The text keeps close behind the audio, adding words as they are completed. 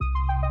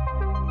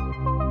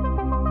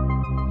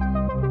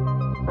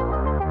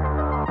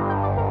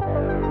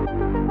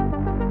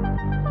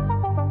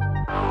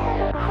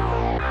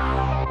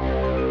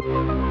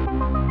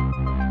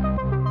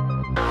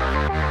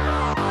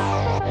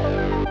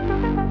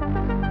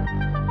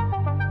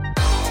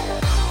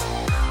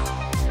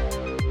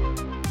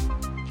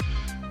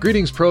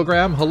Greetings,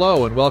 program.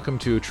 Hello, and welcome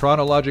to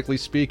Tronologically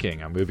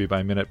Speaking, a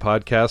movie-by-minute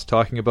podcast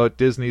talking about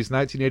Disney's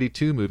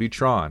 1982 movie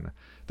Tron.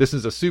 This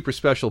is a super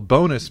special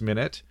bonus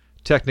minute,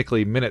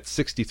 technically minute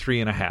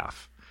 63 and a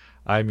half.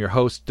 I'm your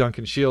host,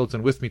 Duncan Shields,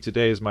 and with me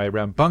today is my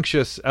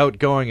rambunctious,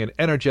 outgoing, and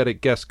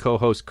energetic guest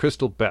co-host,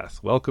 Crystal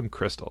Beth. Welcome,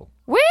 Crystal.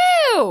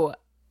 Woo!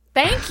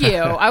 Thank you.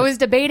 I was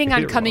debating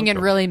on coming in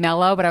welcome. really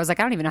mellow, but I was like,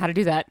 I don't even know how to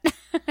do that.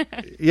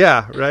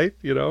 Yeah, right?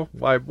 You know,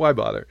 why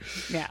bother?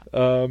 Yeah.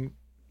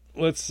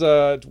 Why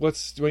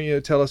don't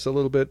you tell us a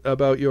little bit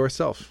about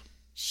yourself?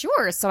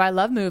 Sure. So I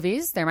love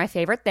movies. They're my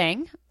favorite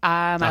thing.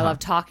 I love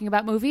talking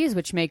about movies,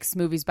 which makes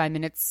Movies by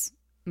Minutes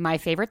my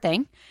favorite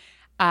thing.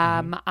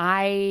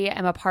 I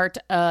am a part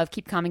of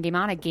Keep Calm and Game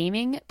On, a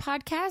gaming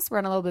podcast. We're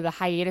on a little bit of a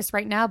hiatus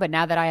right now, but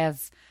now that I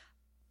have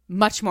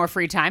much more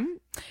free time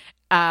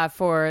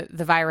for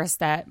the virus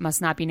that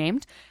must not be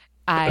named,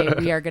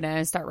 we are going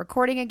to start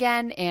recording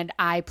again, and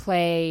I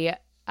play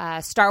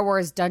Star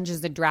Wars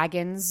Dungeons and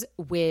Dragons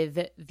with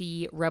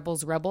the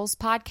Rebels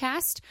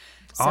podcast.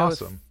 So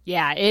Awesome.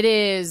 It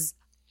is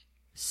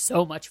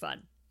so much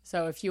fun.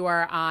 So if you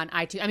are on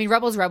iTunes, I mean,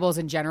 Rebels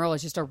in general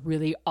is just a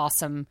really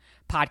awesome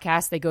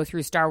podcast. They go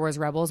through Star Wars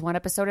Rebels one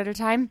episode at a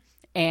time,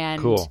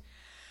 and Cool.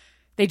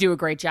 They do a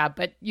great job.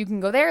 But you can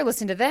go there,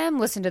 listen to them,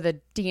 listen to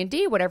the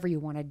D&D, whatever you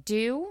want to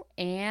do.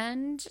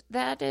 And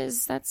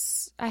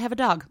that's I have a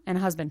dog and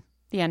a husband.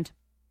 The end.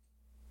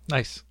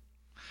 Nice.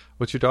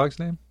 What's your dog's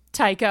name?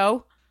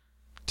 Tycho.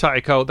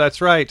 Tycho, that's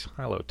right.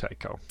 Hello,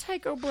 Tycho.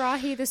 Tycho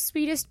Brahe, the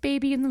sweetest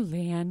baby in the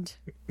land.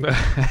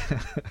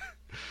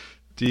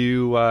 Do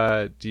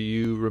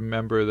you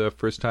remember the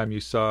first time you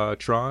saw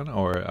Tron,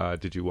 or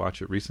did you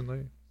watch it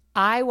recently?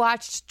 I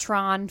watched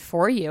Tron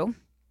for you,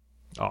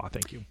 Oh,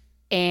 thank you.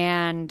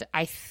 and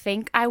I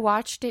think I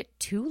watched it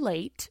too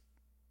late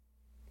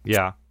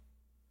Yeah.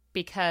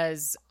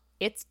 because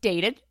it's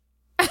dated.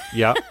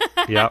 Yep.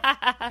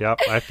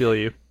 I feel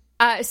you.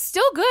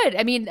 Still good.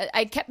 I mean,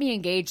 it kept me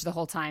engaged the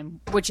whole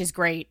time, which is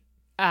great.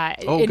 Oh,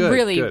 and good,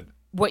 really,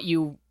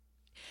 good.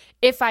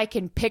 If I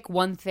can pick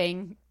one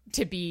thing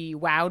to be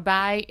wowed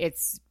by,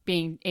 it's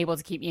being able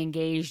to keep me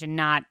engaged and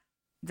not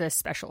the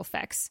special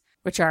effects,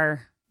 which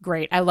are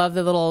great. I love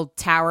the little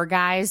tower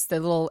guys, the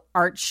little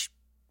arch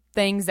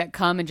things that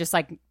come and just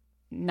like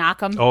knock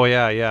them. Oh,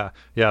 yeah.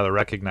 The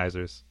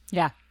recognizers.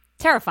 Yeah.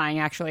 Terrifying,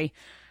 actually.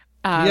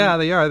 Yeah,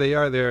 they are.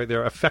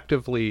 They're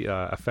effectively,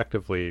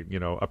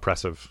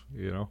 oppressive,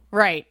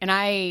 Right. And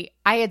I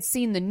had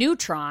seen the new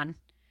Tron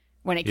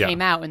when it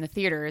came out in the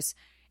theaters,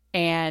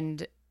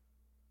 and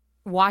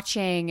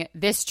watching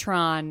this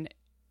Tron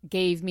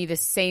gave me the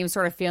same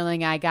sort of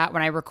feeling I got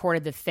when I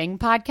recorded the Thing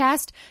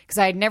podcast, because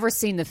I had never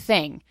seen the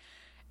Thing.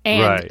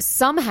 And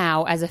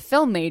somehow, as a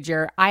film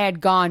major, I had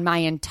gone my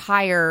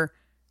entire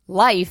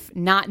life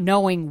not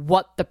knowing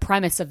what the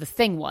premise of the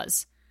Thing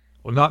was.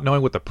 Well, not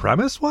knowing what the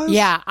premise was?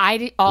 Yeah,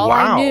 all Wow.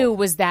 I knew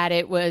was that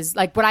it was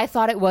like what I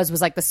thought it was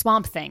like the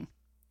Swamp Thing.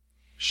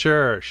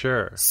 Sure.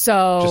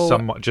 So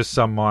Just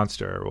some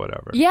monster or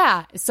whatever.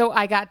 yeah, so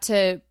I got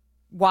to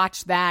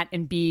watch that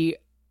and be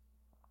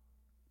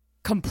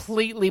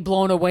completely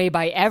blown away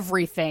by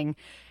everything.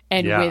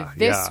 And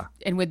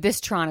with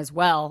this Tron as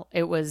well,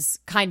 it was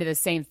kind of the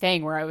same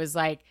thing where I was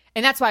like,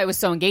 and that's why it was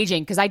so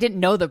engaging, because I didn't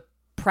know the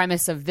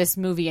premise of this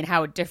movie and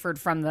how it differed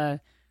from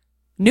the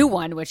new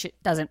one, which it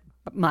doesn't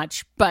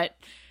much, but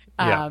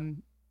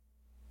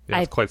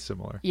it's quite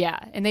similar. Yeah,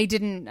 and they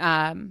didn't.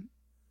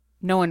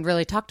 No one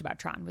really talked about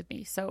Tron with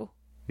me, so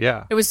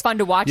Yeah. it was fun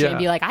to watch it and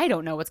be like, I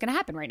don't know what's going to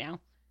happen right now.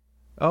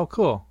 Oh,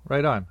 cool.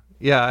 Right on.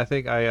 Yeah, I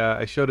think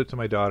I showed it to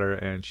my daughter,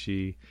 and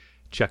she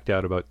checked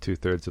out about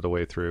 2/3 of the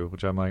way through,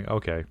 which I'm like,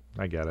 okay,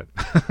 I get it.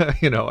 I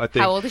think.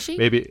 How old is she?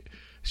 Maybe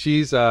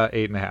she's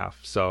 8.5,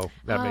 so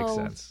that makes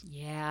sense.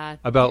 Yeah.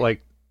 About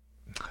like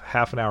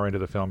half an hour into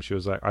the film, she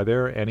was like, "Are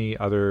there any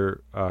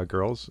other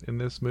girls in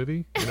this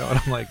movie?" And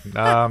I'm like,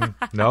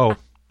 "No,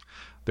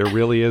 there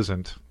really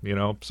isn't."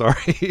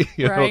 Sorry,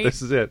 Right.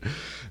 this is it.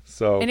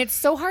 So, And it's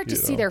so hard to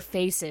see their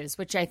faces,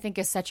 which I think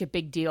is such a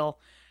big deal,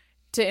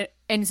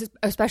 and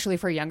especially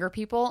for younger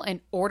people. In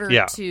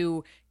order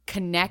to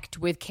connect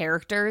with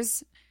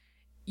characters,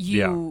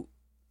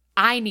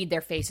 I need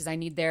their faces. I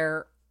need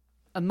their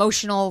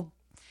emotional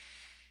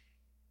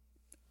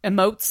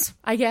emotes,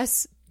 I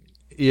guess.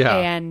 Yeah.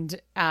 And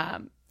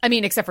I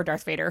mean, except for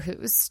Darth Vader,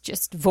 who's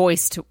just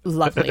voiced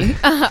lovely,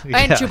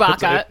 and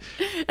Chewbacca.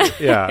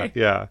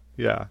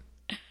 Yeah.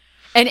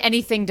 And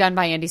anything done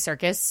by Andy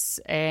Serkis.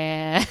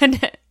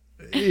 And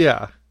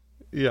Yeah.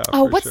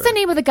 oh, what's the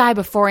name of the guy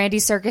before Andy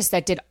Serkis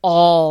that did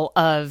all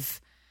of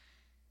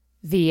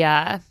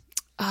the?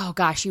 Oh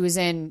gosh, he was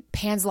in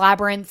Pan's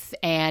Labyrinth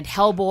and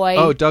Hellboy.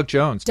 Oh, Doug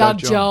Jones. Doug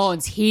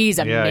Jones. He's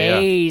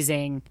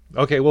amazing.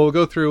 Yeah. Okay, well we'll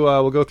go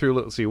through.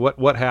 Let's see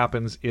what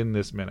happens in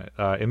this minute.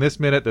 In this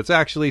minute, that's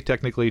actually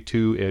technically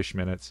 2-ish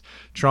minutes.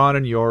 Tron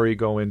and Yori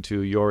go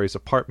into Yori's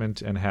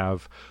apartment and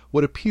have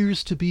what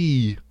appears to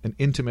be an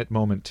intimate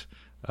moment.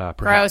 Perhaps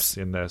gross.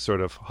 In the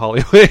sort of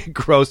Hollywood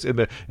gross in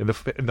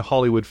the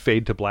Hollywood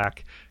fade to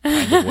black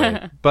kind of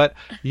way. But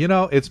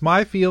it's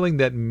my feeling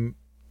that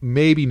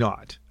maybe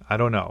not. I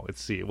don't know.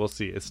 We'll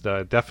see. It's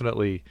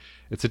definitely,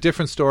 it's a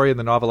different story in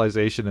the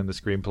novelization and the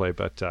screenplay,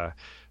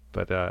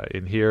 but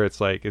in here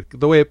it's like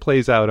the way it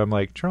plays out. I'm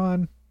like,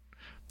 Tron,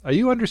 are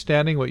you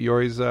understanding what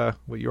Yori's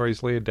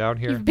laying down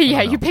here? But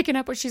yeah, you picking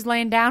up what she's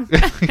laying down?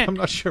 I'm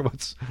not sure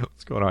what's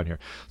going on here.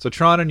 So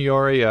Tron and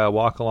Yori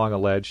walk along a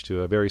ledge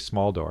to a very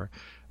small door.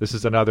 This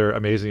is another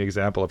amazing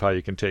example of how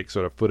you can take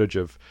sort of footage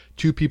of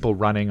two people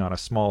running on a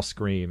small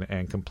screen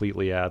and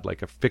completely add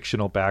like a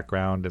fictional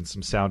background and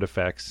some sound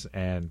effects,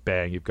 and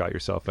bang, you've got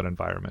yourself an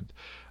environment.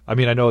 I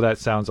mean, I know that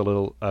sounds a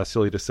little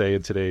silly to say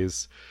in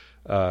today's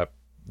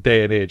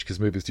day and age, because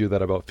movies do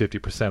that about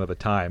 50% of the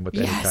time with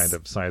any kind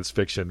of science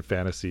fiction,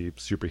 fantasy,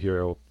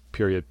 superhero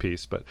period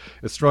piece. But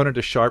it's thrown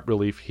into sharp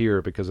relief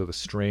here because of the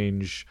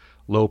strange,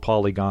 low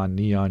polygon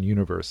neon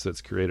universe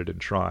that's created in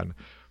Tron.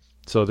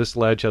 So this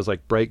ledge has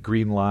like bright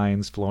green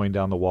lines flowing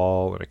down the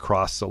wall and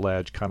across the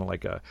ledge, kind of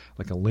like a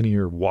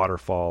linear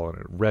waterfall, and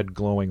a red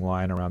glowing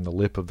line around the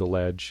lip of the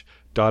ledge,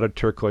 dotted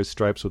turquoise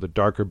stripes with a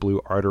darker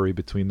blue artery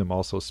between them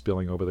also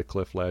spilling over the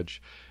cliff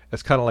ledge.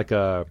 It's kind of like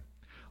a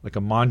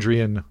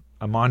Mondrian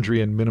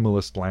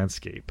minimalist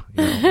landscape,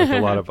 you know,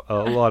 like a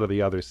lot of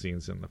the other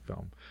scenes in the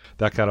film.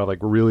 That kind of like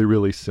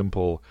really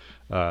simple,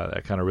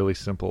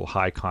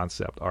 high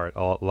concept art.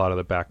 A lot of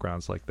the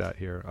backgrounds like that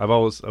here. I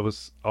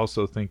was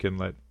also thinking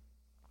that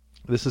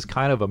this is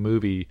kind of a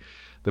movie.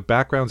 The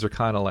backgrounds are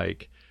kind of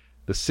like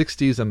the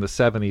 60s and the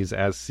 70s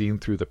as seen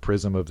through the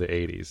prism of the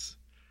 80s.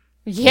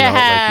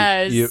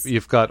 Yes. You know, like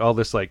you've got all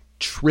this like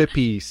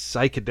trippy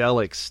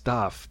psychedelic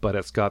stuff, but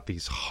it's got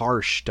these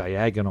harsh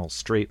diagonal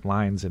straight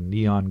lines and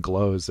neon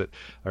glows that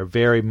are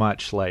very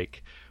much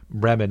like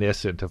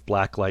reminiscent of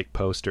blacklight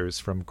posters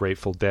from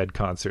Grateful Dead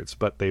concerts,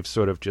 but they've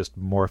sort of just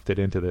morphed it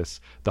into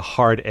the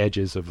hard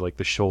edges of like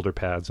the shoulder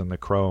pads and the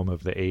chrome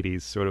of the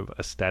 80s sort of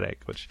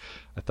aesthetic, which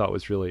I thought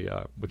was really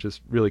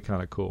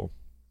kind of cool.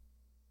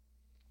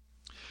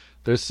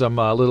 There's some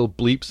little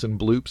bleeps and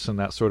bloops and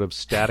that sort of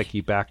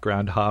staticky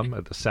background hum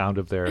at the sound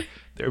of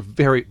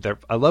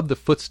I love the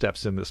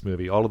footsteps in this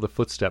movie. All of the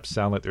footsteps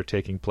sound like they're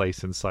taking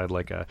place inside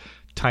like a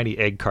tiny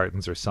egg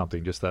cartons or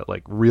something. Just that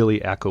like really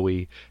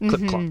echoey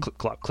clip clop, clip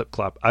clop, clip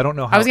clop. I don't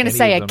know how. I was going to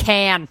say a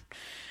can.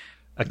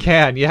 A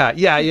can,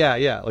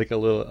 yeah, like a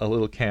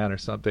little can or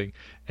something.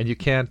 And you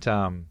can't.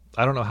 I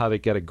don't know how they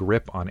get a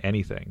grip on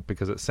anything,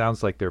 because it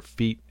sounds like their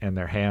feet and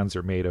their hands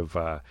are made of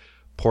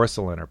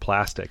porcelain or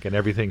plastic, and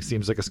everything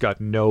seems like it's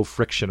got no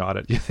friction on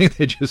it. You think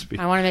they just be...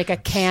 I want to make a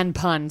can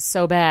pun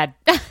so bad.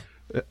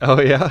 Oh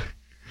yeah.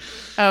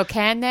 Oh,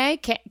 can they?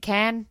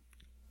 Can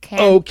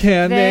oh,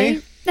 can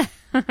they?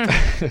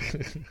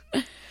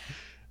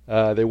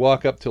 They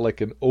walk up to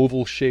like an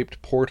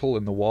oval-shaped portal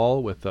in the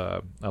wall with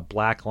a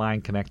black line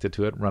connected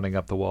to it running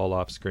up the wall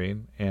off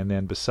screen, and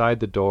then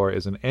beside the door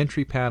is an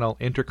entry panel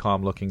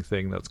intercom-looking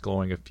thing that's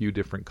glowing a few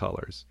different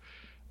colors.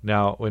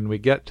 Now, when we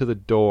get to the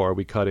door,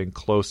 we cut in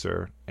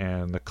closer,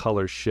 and the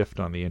colors shift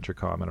on the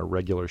intercom in a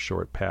regular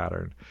short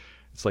pattern.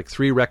 It's like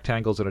 3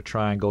 rectangles in a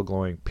triangle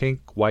glowing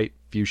pink, white,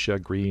 fuchsia,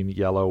 green,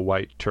 yellow,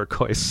 white,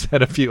 turquoise,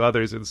 and a few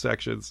others in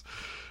sections.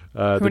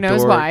 Who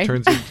knows why?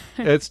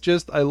 It's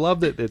just, I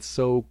love that it's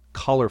so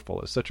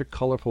colorful. It's such a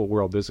colorful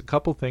world. There's a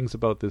couple things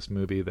about this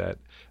movie that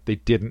they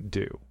didn't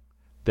do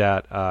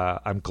that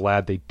I'm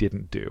glad they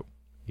didn't do.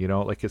 You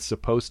know, like it's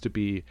supposed to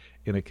be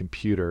in a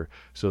computer,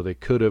 so they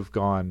could have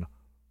gone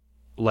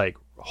like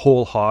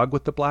whole hog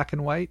with the black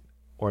and white,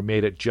 or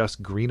made it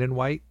just green and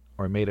white,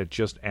 or made it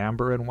just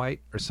amber and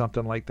white, or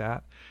something like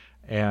that.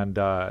 And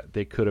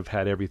they could have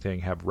had everything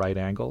have right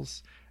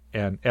angles,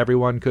 and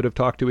everyone could have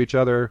talked to each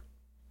other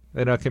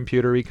in a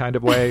computery kind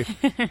of way.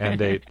 And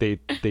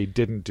they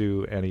didn't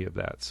do any of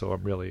that. So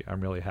I'm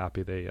really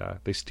happy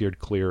they steered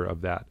clear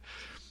of that.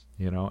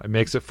 You know, it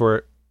makes it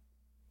for,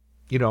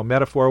 you know,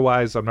 metaphor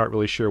wise, I'm not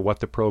really sure what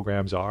the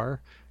programs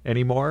are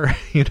anymore,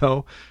 you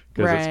know,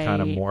 because It's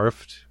kind of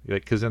morphed.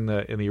 Because in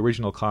the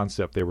original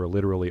concept, they were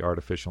literally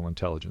artificial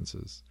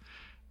intelligences,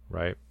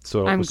 right?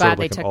 So I'm glad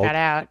they took that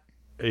out.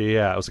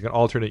 Yeah, it was like an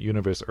alternate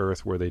universe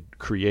Earth where they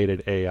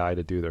created AI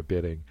to do their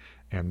bidding,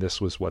 and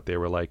this was what they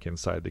were like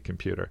inside the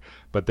computer.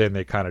 But then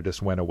they kind of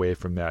just went away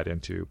from that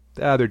into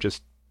they're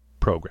just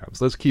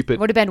programs. Let's keep it.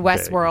 Would have been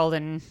Westworld,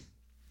 and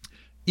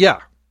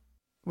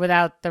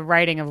without the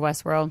writing of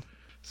Westworld.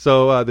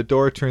 So the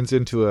door turns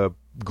into a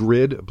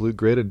blue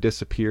grid, and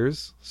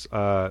disappears.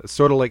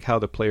 Sort of like how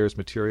the players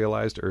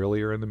materialized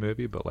earlier in the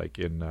movie, but like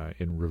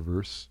in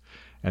reverse.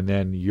 And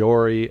then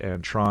Yori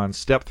and Tron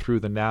step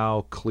through the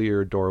now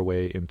clear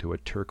doorway into a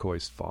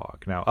turquoise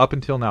fog. Now, up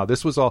until now,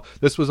 this was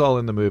all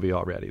in the movie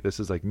already. This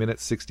is like minute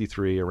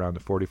 63, around the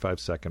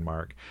 45-second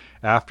mark.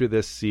 After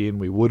this scene,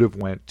 we would have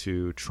went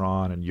to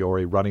Tron and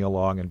Yori running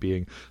along and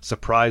being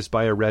surprised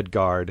by a red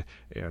guard,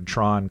 and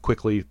Tron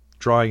quickly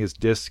drawing his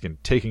disc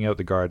and taking out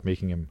the guard,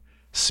 making him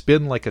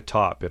spin like a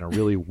top in a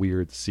really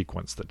weird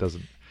sequence that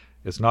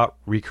it's not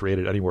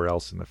recreated anywhere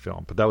else in the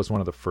film. But that was one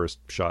of the first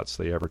shots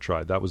they ever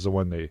tried. That was the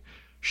one they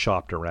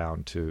shopped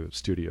around to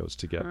studios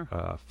to get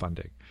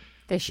funding.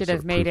 They should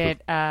have made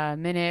it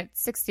minute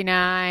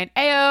 69.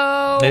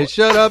 Ayo! They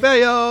should have.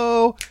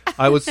 Ayo!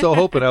 I was so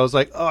hoping. I was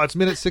like, oh, it's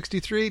minute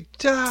 63.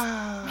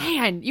 Duh!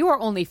 Man, you are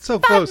only so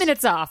 5 close.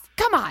 minutes off.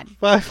 Come on.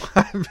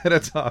 Five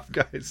minutes off,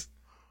 guys.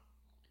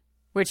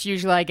 Which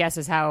usually, I guess,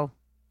 is how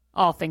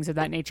all things of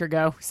that nature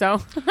go. So,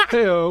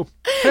 Heyo.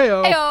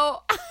 Heyo.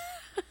 Ayo!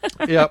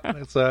 Yep,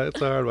 it's a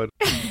hard one.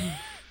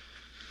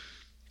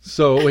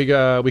 So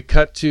we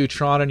cut to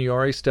Tron and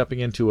Yori stepping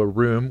into a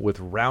room with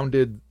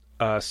rounded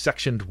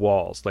sectioned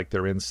walls, like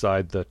they're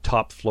inside the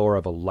top floor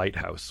of a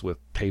lighthouse with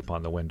tape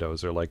on the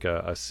windows, or like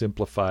a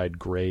simplified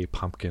gray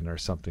pumpkin or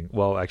something.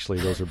 Well, actually,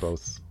 those are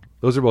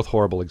both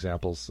horrible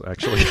examples.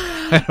 Actually,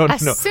 I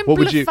don't know.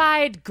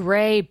 Simplified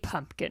gray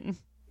pumpkin.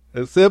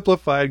 A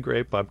simplified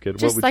gray pumpkin.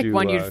 Just what would like you,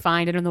 one you'd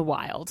find in the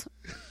wild.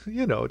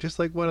 Just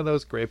like one of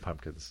those gray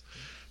pumpkins.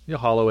 You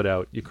hollow it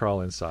out, you crawl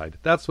inside.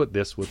 That's what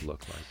this would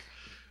look like.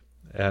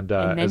 And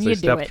as they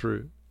step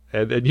through,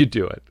 and then you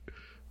do it.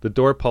 The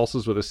door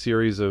pulses with a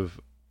series of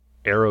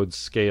arrowed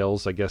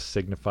scales, I guess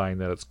signifying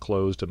that it's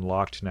closed and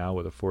locked now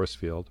with a force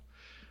field.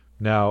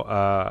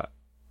 Now,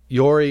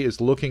 Yori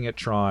is looking at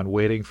Tron,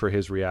 waiting for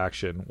his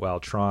reaction, while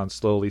Tron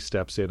slowly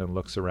steps in and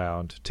looks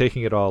around,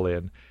 taking it all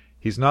in.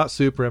 He's not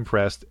super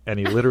impressed, and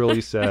he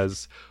literally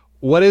says,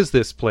 "What is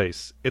this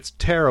place? It's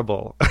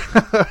terrible."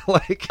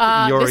 Like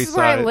Yori this is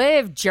where I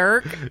live,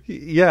 jerk.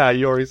 Yeah,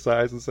 Yori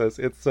sighs and says,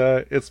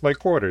 "It's my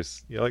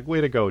quarters." You're like,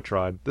 way to go,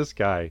 Tron. This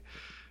guy.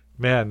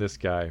 Man, this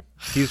guy.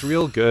 He's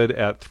real good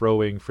at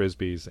throwing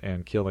frisbees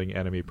and killing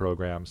enemy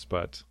programs,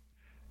 but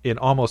in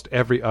almost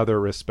every other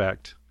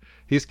respect,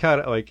 he's kind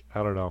of like,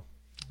 I don't know.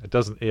 It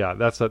doesn't. Yeah,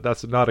 that's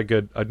not a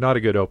good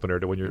opener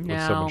to when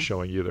someone's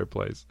showing you their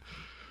place.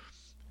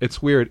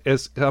 It's weird.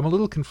 I'm a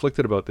little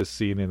conflicted about this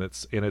scene in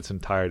its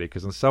entirety,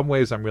 because in some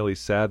ways I'm really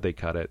sad they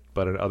cut it,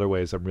 but in other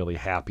ways I'm really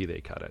happy they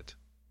cut it.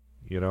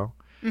 You know.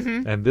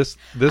 Mm-hmm. And this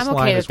I'm okay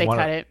line is that they one.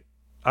 cut it.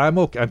 I'm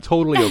okay. I'm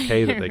totally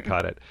okay that they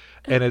cut it,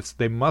 and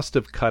they must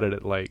have cut it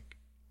at like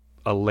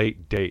a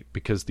late date,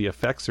 because the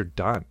effects are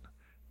done,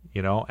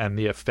 and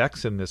the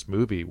effects in this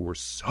movie were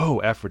so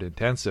effort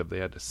intensive. They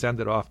had to send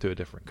it off to a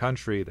different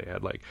country. They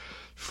had like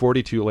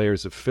 42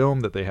 layers of film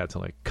that they had to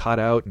like cut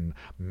out and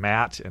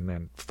matte and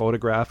then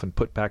photograph and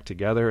put back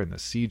together, and the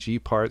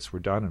CG parts were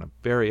done in a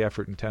very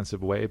effort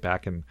intensive way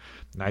back in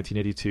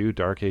 1982,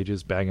 Dark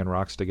Ages, banging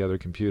rocks together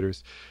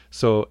computers.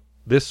 So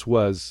this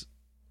was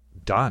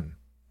done.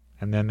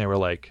 And then they were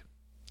like,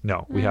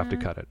 no, we have to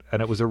cut it.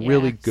 And it was a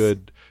really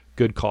good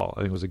call. I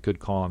think it was a good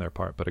call on their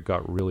part, but it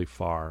got really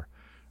far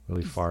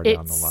down the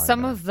line.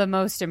 Some of the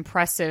most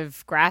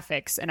impressive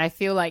graphics. And I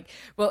feel like,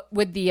 well,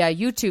 with the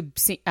YouTube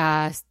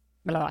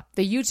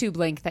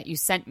link that you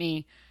sent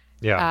me,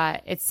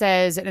 it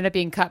says it ended up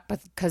being cut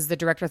because the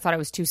director thought it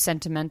was too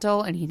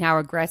sentimental, and he now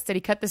regrets that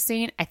he cut the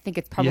scene. I think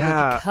it's probably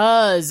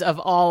because of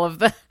all of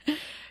the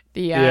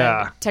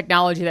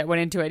technology that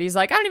went into it. He's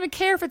like, I don't even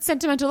care if it's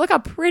sentimental. Look how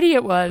pretty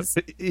it was.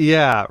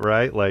 Yeah,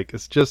 right? Like,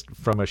 it's just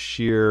from a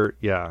sheer,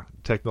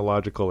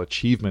 technological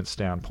achievement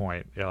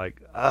standpoint. You're like,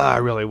 I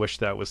really wish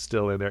that was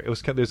still in there.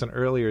 There's an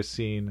earlier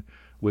scene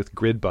with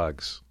grid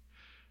bugs.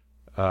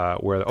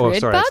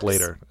 It's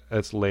later.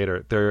 It's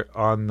later. They're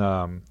on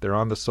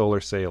the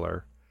Solar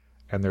Sailor,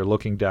 and they're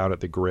looking down at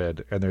the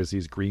grid, and there's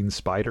these green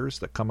spiders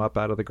that come up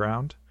out of the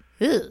ground.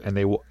 And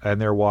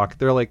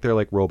they're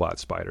like robot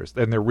spiders,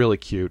 and they're really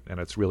cute, and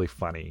it's really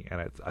funny,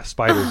 and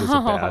spiders is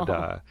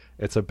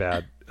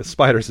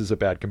a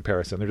bad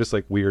comparison. They're just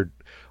like weird,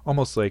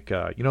 almost like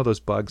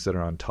those bugs that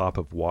are on top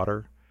of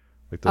water,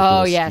 like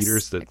those little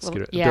skeeters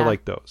they're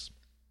like those.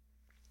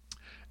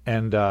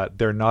 And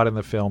they're not in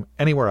the film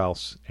anywhere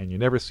else, and you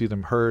never see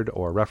them heard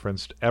or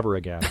referenced ever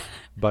again.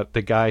 But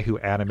the guy who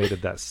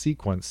animated that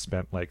sequence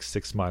spent like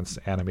 6 months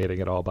animating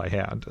it all by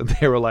hand, and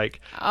they were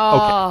like,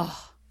 okay,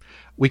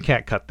 we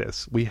can't cut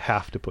this. We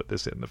have to put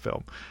this in the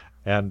film.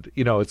 And,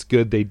 it's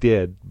good they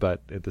did,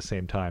 but at the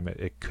same time,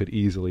 it could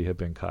easily have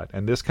been cut.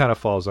 And this kind of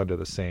falls under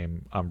the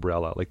same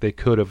umbrella. Like, they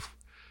could have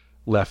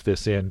left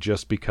this in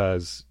just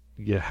because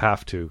you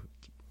have to.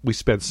 We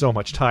spent so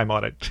much time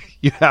on it.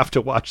 You have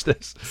to watch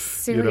this.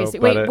 Seriously.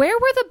 Wait, where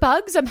were the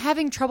bugs? I'm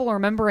having trouble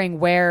remembering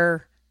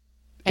where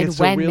and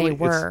when they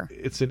were.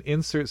 It's an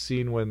insert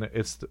scene when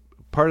it's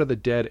part of the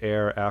dead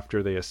air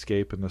after they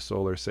escape in the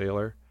Solar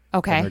Sailor.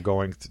 Okay. And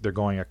they're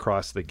going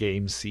across the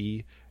game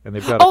sea, and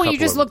they've got you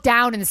just look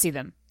down and see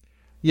them.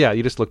 Yeah,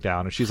 you just look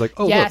down, and she's like,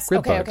 "Oh, yes,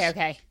 look, grid bugs."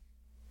 Okay.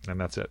 And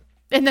that's it.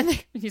 And then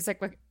he's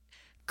like,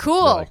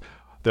 "Cool."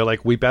 They're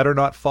like, "We better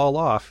not fall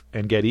off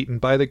and get eaten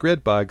by the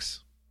grid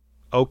bugs."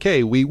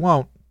 Okay, we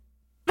won't.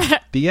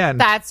 The end.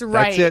 That's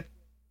right. That's it.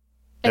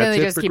 And then they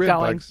just keep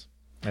going. Bugs.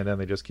 And then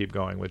they just keep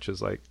going, which is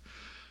like,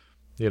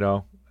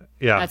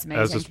 That's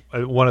amazing.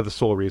 One of the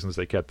sole reasons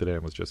they kept it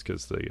in was just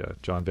because the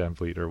John Van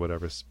Vliet or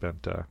whatever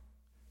spent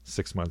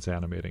 6 months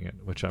animating it,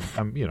 which I'm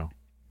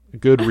a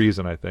good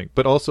reason, I think.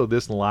 But also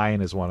this line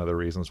is one of the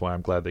reasons why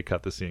I'm glad they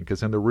cut the scene,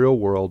 because in the real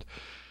world,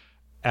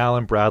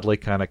 Alan Bradley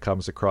kind of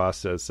comes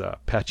across as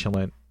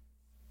petulant,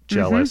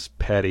 jealous,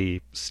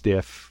 petty,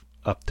 stiff,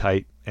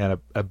 uptight, and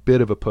a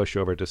bit of a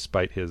pushover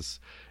despite his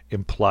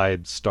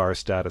implied star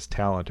status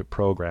talent of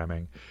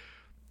programming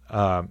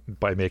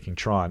by making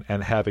Tron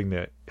and having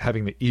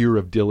the ear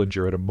of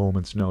Dillinger at a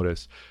moment's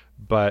notice.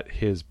 But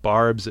his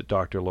barbs at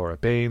Dr. Laura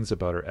Baines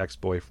about her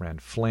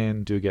ex-boyfriend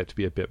Flynn do get to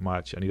be a bit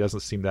much, and he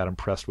doesn't seem that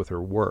impressed with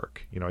her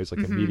work. He's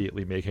like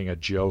immediately making a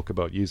joke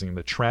about using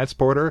the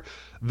transporter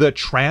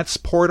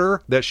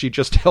that she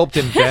just helped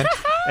invent,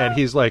 and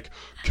he's like,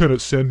 "Can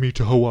it send me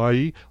to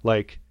Hawaii?"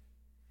 Like,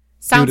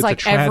 sounds dude,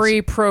 like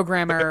every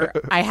programmer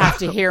I have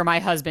to hear my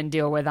husband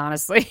deal with,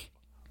 honestly.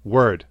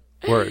 Word,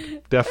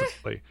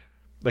 definitely.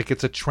 Like,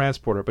 it's a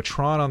transporter. But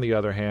Tron, on the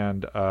other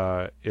hand,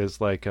 is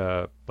like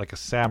a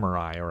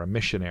samurai or a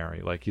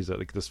missionary. Like, he's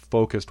like this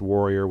focused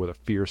warrior with a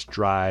fierce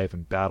drive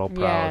and battle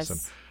prowess and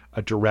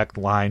a direct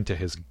line to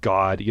his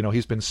god.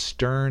 He's been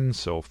stern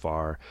so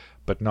far,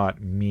 but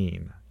not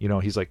mean.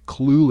 He's like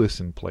clueless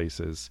in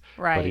places,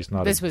 right? But he's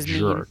not this a was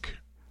jerk. Mean.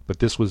 But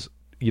this was,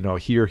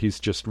 here he's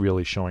just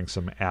really showing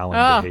some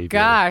Alan behavior. Oh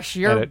gosh,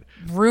 your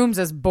room's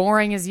as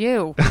boring as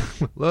you.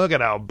 Look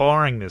at how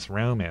boring this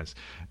room is,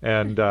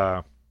 and.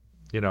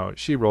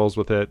 She rolls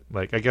with it.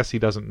 Like, I guess he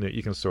doesn't.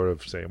 You can sort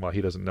of say, well, he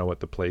doesn't know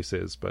what the place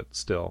is, but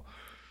still,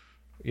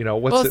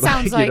 what's well, it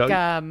sounds like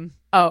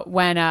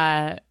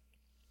when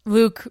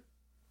Luke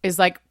is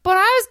like, but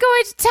I was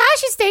going to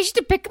Tasha Station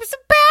to pick up some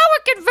power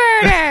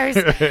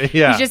converters.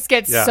 Yeah, he just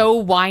gets so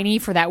whiny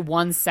for that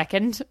 1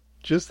 second.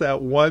 Just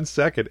that 1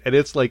 second, and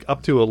it's like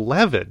up to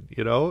 11.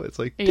 It's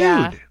like, dude.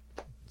 Yeah.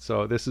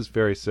 So this is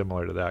very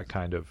similar to that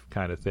kind of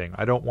thing.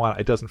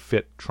 It doesn't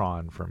fit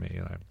Tron for me,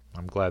 and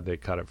I'm glad they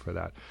cut it for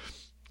that.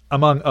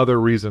 Among other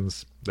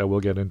reasons that we'll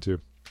get into.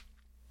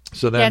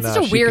 So then, it's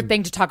such a weird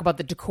thing to talk about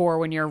the decor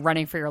when you're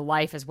running for your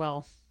life as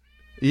well.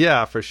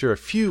 Yeah, for sure.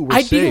 Phew,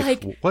 we're safe.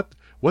 Like,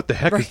 what the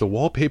heck is the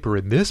wallpaper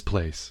in this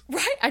place?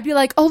 Right. I'd be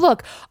like, oh,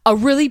 look, a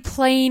really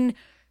plain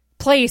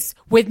place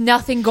with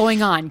nothing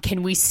going on.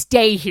 Can we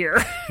stay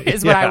here?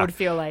 Is what I would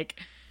feel like.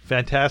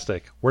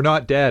 Fantastic. We're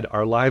not dead.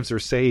 Our lives are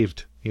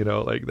saved.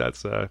 Like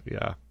that's,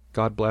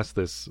 God bless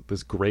this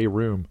gray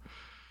room.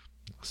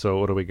 So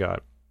what do we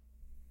got?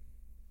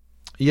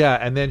 Yeah,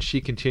 and then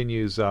she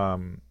continues,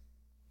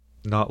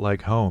 not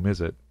like home,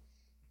 is it?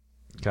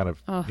 Kind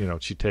of,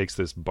 she takes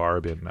this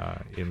barb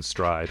in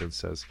stride and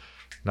says,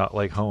 not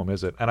like home,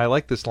 is it? And I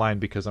like this line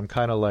because I'm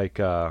kind of like,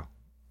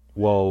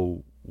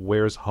 well,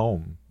 where's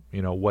home?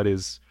 What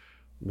is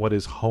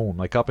home?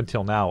 Like, up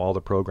until now, all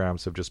the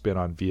programs have just been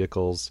on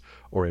vehicles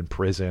or in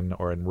prison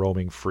or in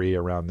roaming free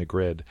around the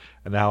grid.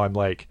 And now I'm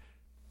like,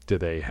 do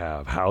they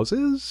have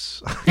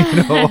houses?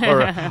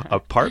 Or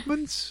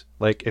apartments?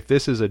 Like, if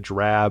this is a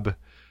drab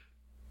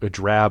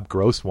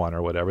gross one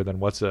or whatever, then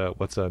what's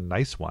a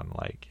nice one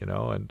like,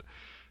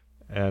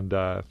 and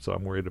so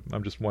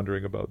I'm just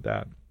wondering about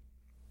that.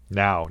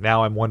 Now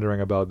I'm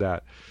wondering about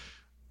that.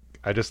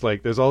 I just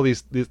like, there's all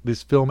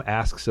this film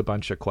asks a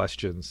bunch of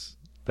questions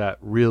that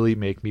really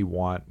make me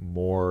want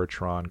more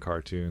Tron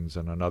cartoons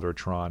and another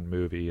Tron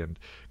movie, and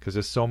because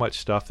there's so much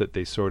stuff that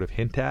they sort of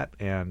hint at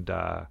and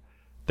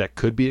that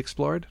could be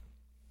explored,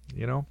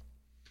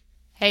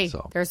 Hey,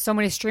 there's so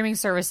many streaming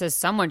services,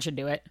 someone should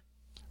do it.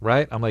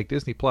 Right? I'm like,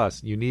 Disney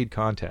Plus, you need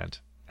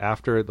content.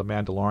 After The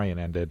Mandalorian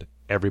ended,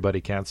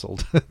 everybody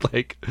canceled.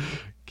 Like,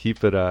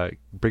 keep it,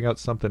 bring out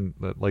something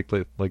like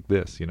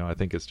this. I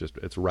think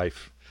it's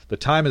rife. The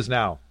time is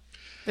now.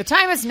 The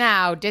time is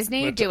now.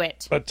 Disney, do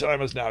it. The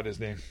time is now,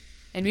 Disney.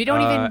 And we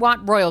don't even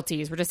want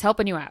royalties. We're just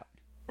helping you out.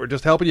 We're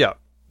just helping you out.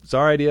 It's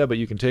our idea, but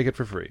you can take it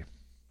for free.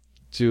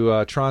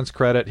 To Tron's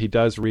credit, he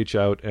does reach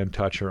out and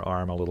touch her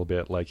arm a little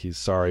bit, like he's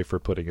sorry for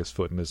putting his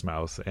foot in his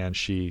mouth, and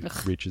she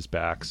reaches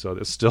back. So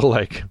it's still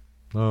like,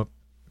 oh,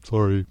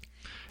 sorry.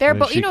 But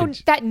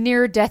that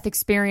near-death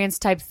experience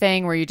type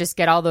thing where you just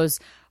get all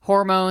those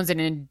hormones and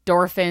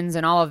endorphins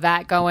and all of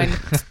that going.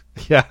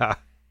 Yeah.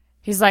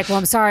 He's like, well,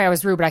 I'm sorry I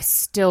was rude, but I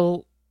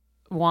still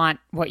want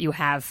what you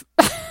have.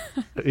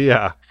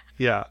 Yeah.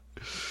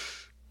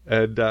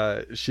 And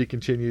she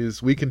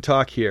continues, we can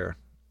talk here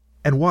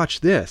and watch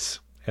this.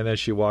 And then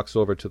she walks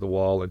over to the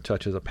wall and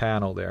touches a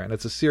panel there. And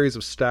it's a series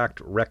of stacked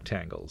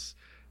rectangles.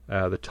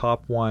 The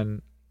top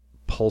one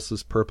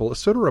pulses purple. It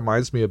sort of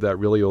reminds me of that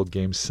really old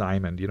game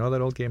Simon. Do you know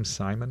that old game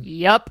Simon?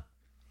 Yep.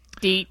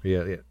 Deet.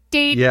 Yeah.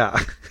 Deet. Yeah.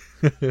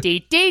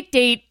 Deet, deet,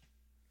 deet.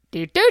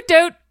 Doot, doot,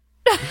 doot.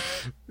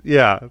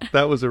 Yeah,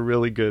 that was a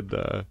really good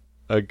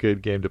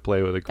game to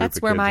play with a group of kids.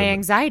 That's where my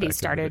anxiety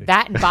started.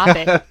 That and Bop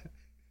It.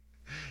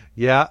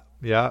 Yeah.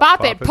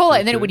 Bop it, pull it,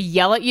 and then it would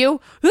yell at you.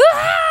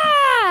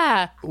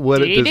 Ah! What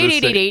does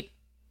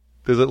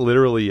it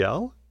literally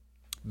yell?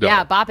 No,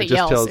 yeah, Bop It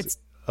yells. It's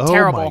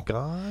terrible. Oh my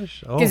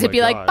gosh. Because it'd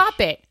be like, Bop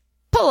it,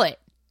 pull it,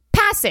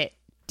 pass it.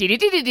 And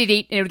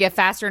it would get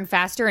faster and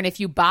faster. And if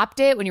you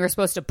bopped it when you were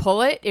supposed to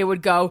pull it, it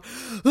would go,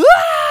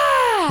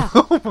 ah!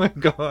 Oh my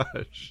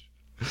gosh.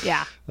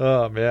 Yeah.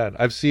 Oh man,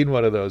 I've seen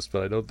one of those,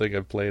 but I don't think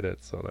I've played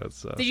it. So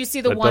that's. Did you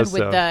see the one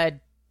with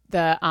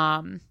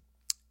the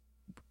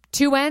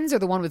 2 ends or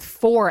the one with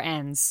 4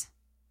 ends?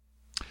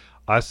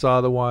 I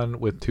saw the one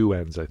with 2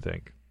 ends, I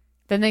think.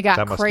 Then they got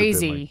That must have been,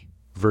 crazy. like,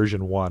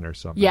 version 1 or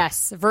something.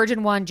 Yes.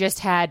 Version 1 just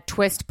had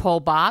twist, pull,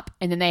 bop.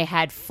 And then they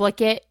had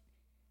flick it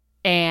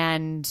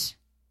and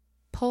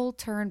pull,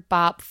 turn,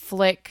 bop,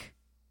 flick.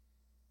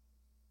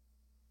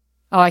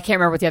 Oh, I can't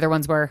remember what the other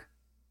ones were.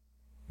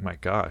 My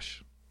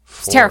gosh.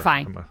 It's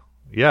terrifying.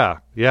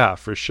 Yeah,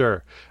 for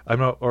sure.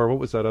 Or what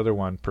was that other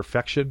one?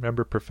 Perfection?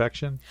 Remember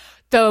Perfection?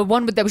 The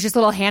one that was just a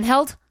little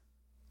handheld?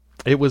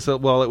 It was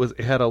it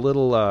had a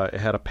little it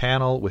had a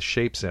panel with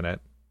shapes in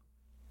it,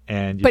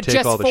 and you But take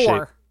just all the 4.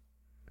 shape.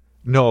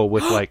 No,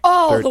 with like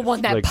The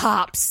one that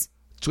pops.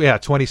 Yeah,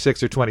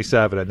 26 or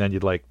 27, and then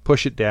you'd like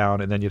push it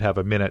down, and then you'd have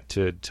a minute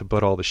to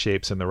put all the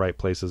shapes in the right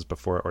places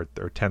before,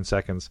 or 10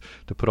 seconds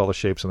to put all the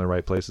shapes in the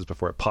right places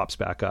before it pops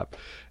back up.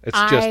 It's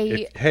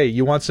hey,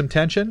 you want some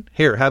tension?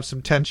 Here, have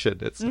some tension.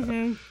 It's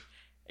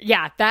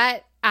Yeah,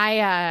 that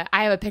I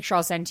have a picture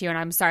I'll send to you, and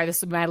I'm sorry,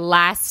 this is my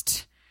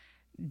last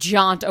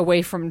jaunt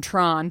away from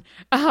Tron.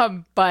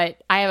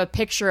 But I have a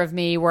picture of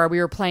me where we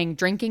were playing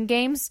drinking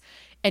games,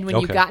 and when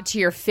you got to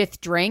your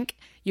 5th drink,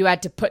 you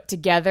had to put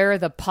together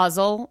the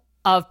puzzle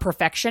of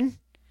perfection.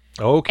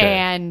 Okay.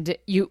 And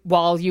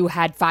you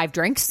had 5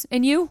 drinks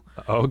in you.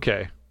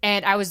 Okay.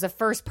 And I was the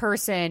first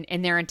person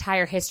in their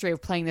entire history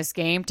of playing this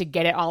game to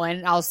get it all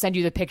in. I'll send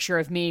you the picture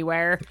of me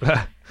where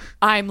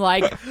I'm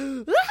like,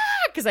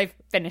 because I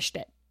finished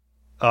it.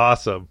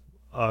 Awesome.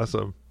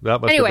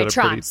 That must Anyway, have been a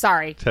Tron, pretty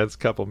sorry. tense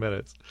couple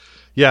minutes.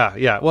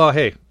 Yeah. Well,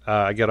 hey,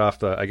 I get off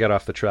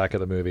the track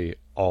of the movie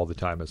all the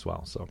time as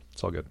well, so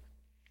it's all good.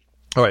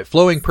 All right,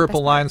 flowing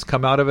purple lines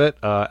come out of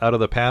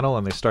the panel,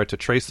 and they start to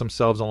trace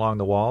themselves along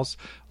the walls,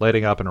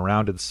 lighting up in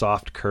rounded,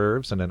 soft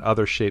curves, and then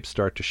other shapes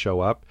start to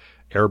show up.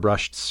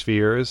 Airbrushed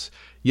spheres.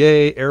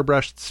 Yay,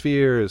 airbrushed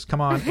spheres.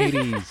 Come on,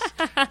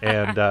 80s.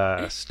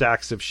 And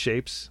stacks of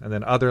shapes. And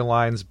then other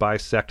lines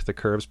bisect the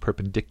curves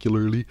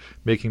perpendicularly,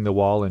 making the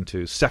wall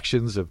into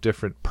sections of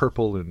different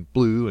purple and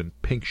blue and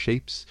pink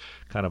shapes,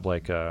 kind of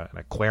like an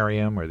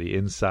aquarium or the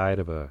inside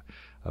of a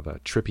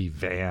trippy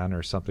van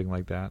or something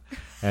like that.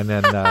 And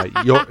then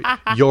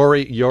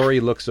Yori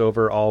looks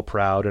over all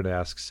proud and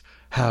asks,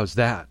 "How's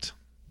that?"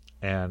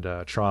 And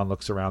Tron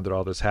looks around at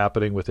all this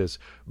happening with his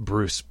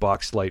Bruce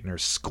Boxleitner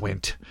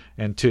squint.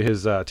 And to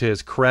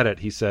his credit,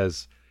 he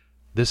says,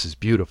 "This is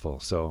beautiful."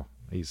 So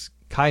he's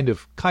kind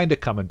of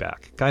coming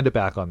back,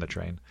 back on the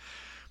train.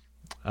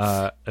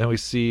 And we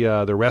see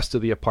the rest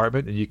of the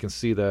apartment, and you can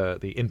see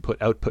the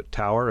input-output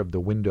tower of the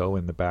window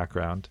in the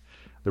background.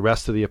 The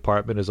rest of the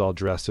apartment is all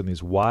dressed in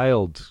these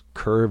wild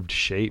curved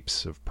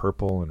shapes of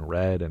purple and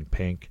red and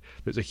pink.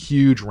 There's a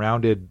huge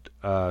rounded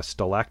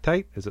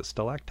stalactite. Is it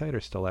stalactite or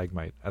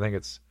stalagmite? I think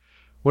it's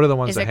one of the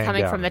ones that hang down. Is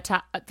it coming from the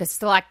top? The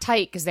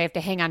stalactite, because they have to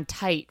hang on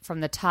tight from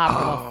the top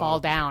or they'll fall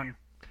down.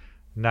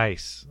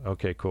 Nice.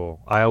 Okay,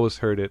 cool. I always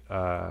heard it,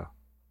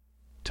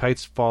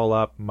 tights fall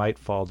up, might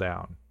fall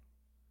down.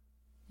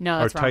 No,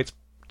 that's wrong.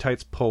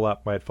 Tights pull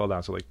up, might fall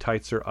down. So like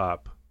tights are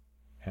up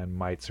and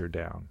mites are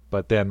down.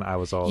 But then I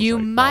was always you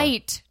like,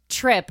 might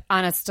trip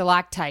on a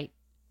stalactite.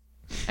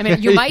 I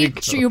mean, you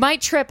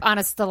might trip on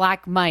a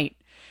stalagmite.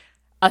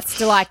 A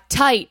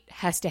stalactite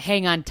has to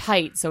hang on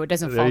tight so it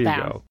doesn't fall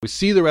down. Go. We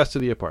see the rest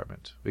of the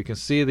apartment. We can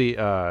see the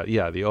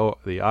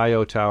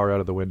IO tower out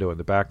of the window in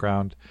the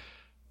background.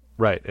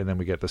 Right, and then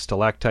we get the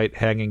stalactite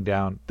hanging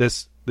down.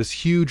 This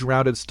huge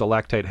rounded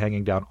stalactite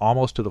hanging down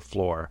almost to the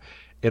floor.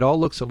 It all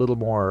looks a little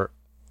more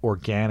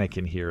organic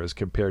in here as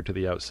compared to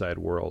the outside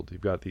world.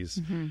 You've got these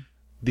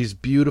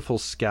beautiful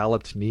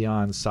scalloped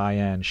neon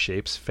cyan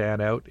shapes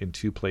fan out in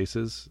 2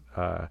 places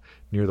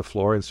near the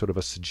floor in sort of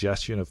a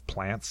suggestion of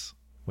plants,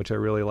 which I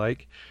really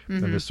like.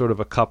 And there's sort of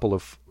a couple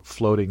of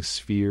floating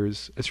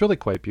spheres. It's really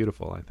quite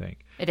beautiful, I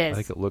think. It is.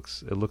 I think it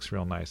looks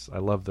real nice. I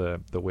love the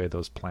way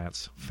those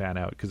plants fan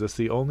out, because it's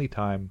the only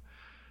time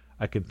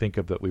I can think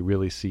of that we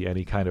really see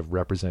any kind of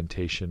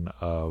representation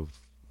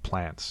of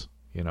plants.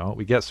 You know,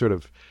 we get sort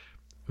of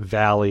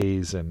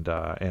valleys and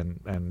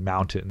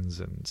mountains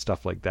and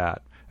stuff like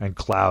that, and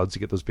clouds. You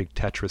get those big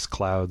Tetris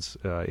clouds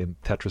in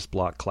Tetris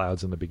block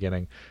clouds in the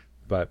beginning,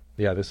 but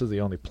yeah, this is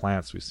the only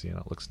plants we see, and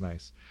it looks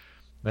nice.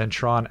 Then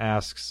Tron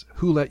asks,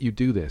 "Who let you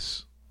do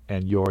this?"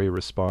 And Yori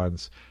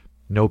responds,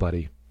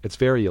 "Nobody. It's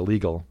very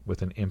illegal,"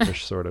 with an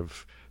impish sort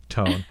of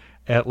tone,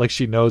 and like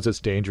she knows it's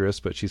dangerous,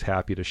 but she's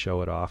happy to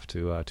show it off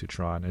to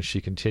Tron. And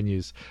she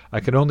continues, "I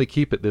can only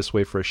keep it this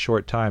way for a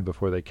short time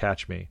before they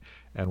catch me,"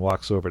 and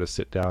walks over to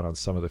sit down on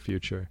some of the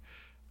future.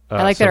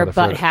 I like that her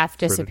butt half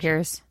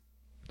disappears.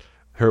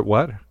 Her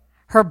what?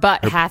 Her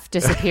butt half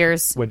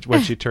disappears.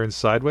 when she turns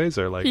sideways,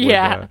 or like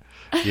yeah.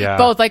 Yeah.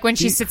 Both, like when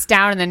she sits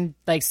down and then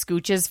like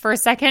scooches for a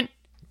second.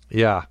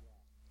 Yeah.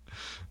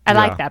 I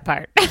like that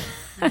part.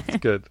 It's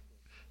good.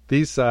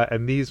 These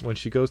when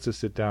she goes to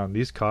sit down,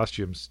 these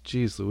costumes,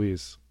 geez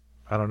Louise,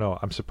 I don't know.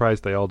 I'm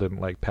surprised they all didn't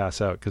like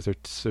pass out, because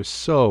they're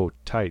so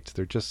tight.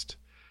 They're just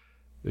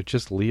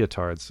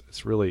leotards.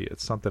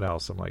 It's something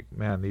else. I'm like,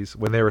 man, these,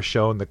 when they were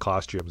shown the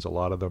costumes, a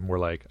lot of them were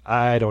like,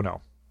 I don't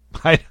know.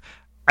 I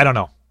don't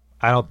know.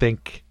 I don't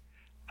think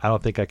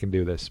I can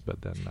do this.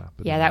 But then,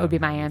 that would be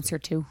my answer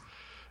too.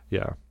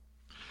 Yeah.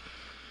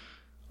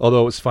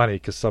 Although it was funny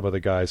because some of the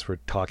guys were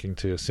talking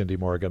to Cindy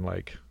Morgan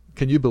like,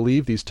 can you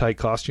believe these tight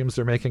costumes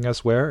they're making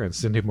us wear? And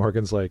Cindy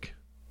Morgan's like,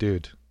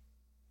 dude,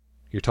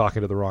 you're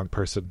talking to the wrong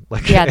person.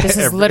 Like, yeah, this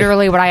is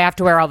literally what I have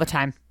to wear all the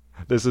time.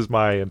 This is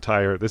my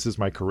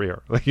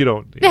career. Like,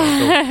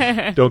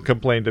 don't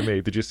complain to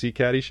me. Did you see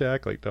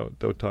Caddyshack? Like,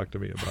 don't talk to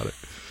me about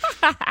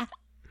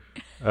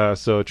it.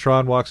 So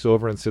Tron walks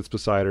over and sits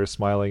beside her,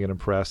 smiling and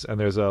impressed. And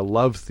there's a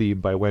love theme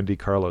by Wendy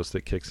Carlos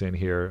that kicks in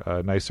here.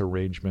 A nice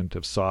arrangement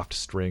of soft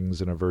strings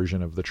and a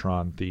version of the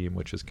Tron theme,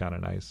 which is kind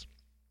of nice.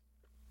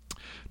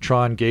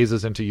 Tron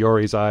gazes into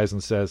Yori's eyes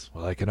and says,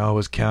 well, I can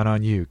always count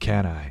on you,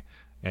 can I?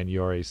 And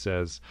Yori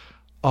says,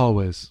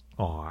 always.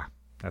 Aw,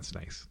 that's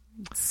nice.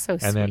 So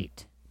and sweet. Then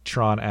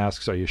Tron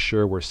asks, are you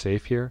sure we're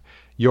safe here?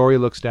 Yori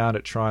looks down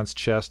at Tron's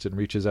chest and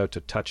reaches out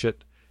to touch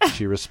it.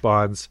 She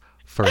responds,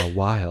 for a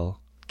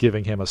while,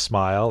 giving him a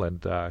smile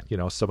and,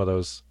 some of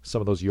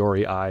those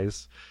Yori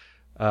eyes.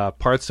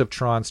 Parts of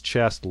Tron's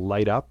chest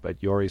light up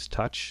at Yori's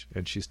touch,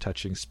 and she's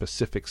touching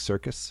specific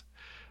circus.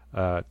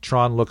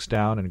 Tron looks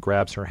down and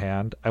grabs her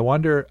hand. I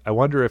wonder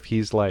if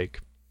he's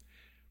like,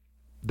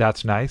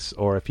 that's nice,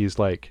 or if he's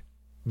like,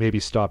 maybe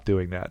stop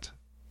doing that.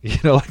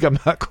 Like, I'm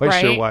not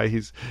quite sure why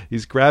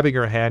he's grabbing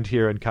her hand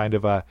here and kind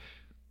of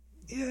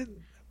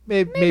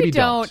maybe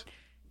don't.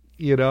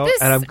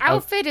 This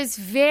outfit is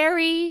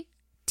very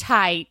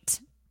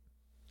tight,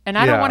 and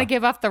I don't want to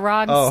give off the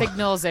wrong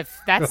signals if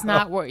that's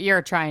not what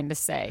you're trying to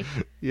say.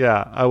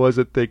 Yeah, I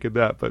wasn't thinking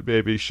that, but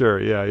maybe, sure,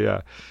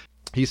 yeah.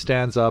 He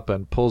stands up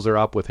and pulls her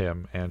up with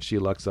him, and she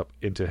looks up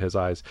into his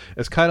eyes.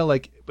 It's kind of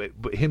like,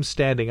 but him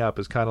standing up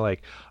is kind of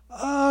like,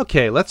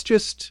 okay, let's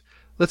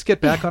get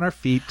back on our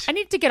feet. I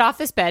need to get off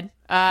this bed.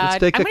 Let's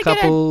take a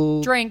couple.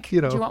 Get a drink. Do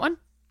you want one?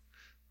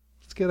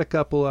 Let's get a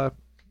couple.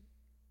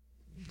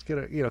 Let's get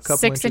a couple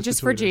 6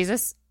 inches for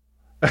Jesus.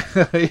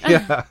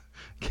 Yeah,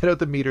 get out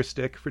the meter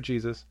stick for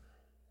Jesus.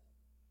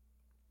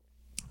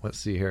 Let's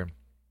see here.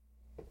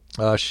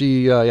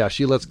 She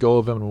lets go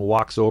of him and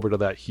walks over to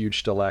that huge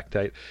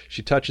stalactite.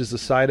 She touches the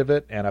side of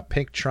it, and a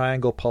pink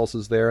triangle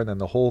pulses there, and then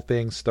the whole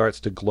thing starts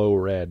to glow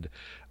red.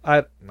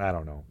 I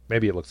don't know.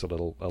 Maybe it looks a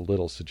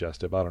little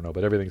suggestive. I don't know,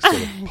 but everything's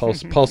sort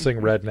of pulsing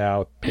red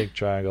now, pink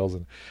triangles,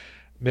 and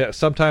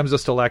sometimes a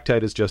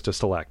stalactite is just a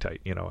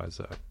stalactite,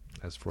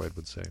 as Freud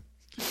would say.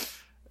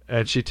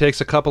 And she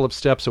takes a couple of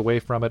steps away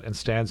from it and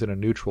stands in a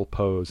neutral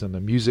pose, and the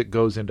music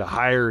goes into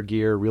higher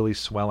gear, really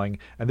swelling.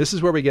 And this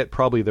is where we get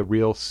probably the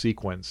real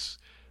sequence,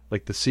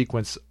 like the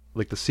sequence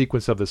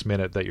of this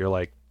minute that you're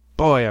like,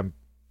 boy,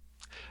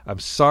 I'm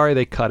sorry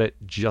they cut it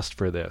just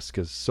for this,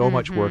 because so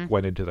much work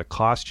went into the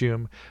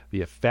costume, the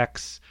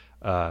effects,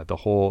 the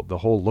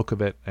whole look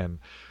of it, and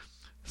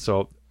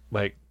so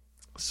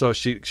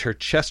her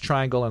chest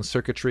triangle and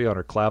circuitry on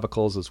her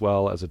clavicles, as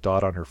well as a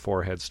dot on her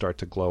forehead, start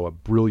to glow a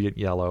brilliant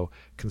yellow.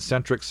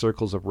 Concentric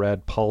circles of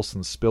red pulse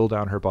and spill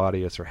down her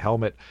body as her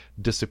helmet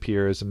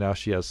disappears, and now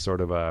she has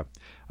sort of a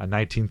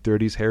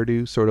 1930s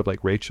hairdo, sort of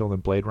like Rachel in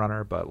Blade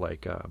Runner, but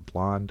like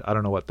blonde. I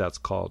don't know what that's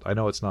called. I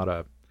know it's not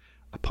a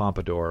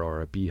pompadour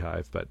or a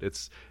beehive, but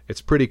it's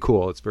pretty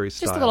cool. It's very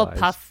stylized. Just a little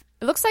puff.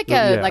 It looks like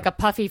a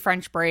puffy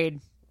French braid.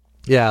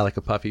 Yeah, like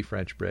a puffy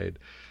French braid.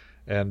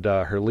 And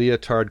her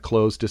leotard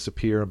clothes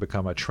disappear and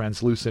become a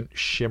translucent,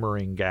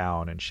 shimmering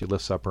gown. And she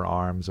lifts up her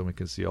arms, and we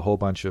can see a whole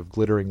bunch of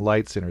glittering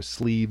lights in her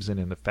sleeves and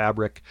in the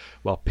fabric,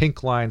 while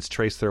pink lines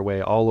trace their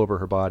way all over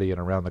her body and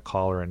around the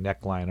collar and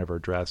neckline of her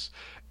dress.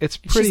 It's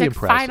pretty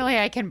impressive. Finally,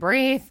 I can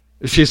breathe.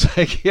 She's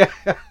like, yeah,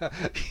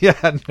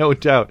 no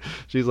doubt.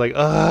 She's like,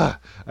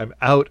 I'm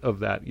out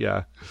of that.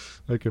 Yeah,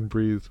 I can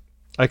breathe.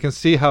 I can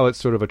see how it's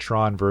sort of a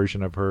Tron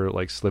version of her,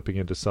 like slipping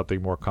into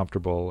something more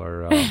comfortable,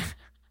 or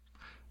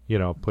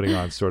putting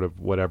on sort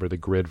of whatever the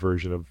grid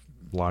version of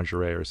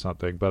lingerie or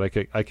something. But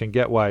I can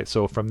get why.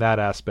 So from that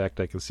aspect,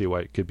 I can see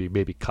why it could be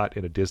maybe cut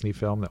in a Disney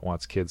film that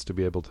wants kids to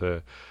be able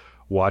to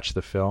watch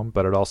the film.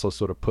 But it also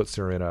sort of puts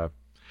her in a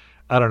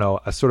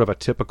sort of a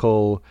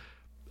typical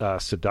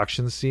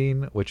seduction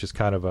scene, which is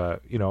kind of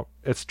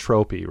it's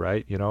tropey,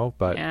 right?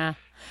 But yeah,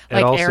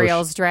 like also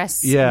Ariel's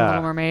dress, in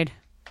Little Mermaid.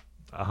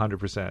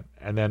 100%.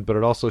 And then, but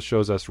it also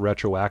shows us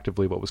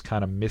retroactively what was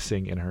kind of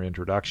missing in her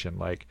introduction,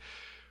 like.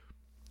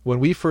 When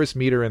we first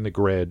meet her in the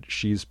grid,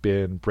 she's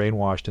been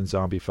brainwashed and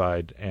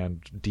zombified and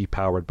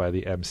depowered by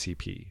the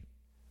MCP.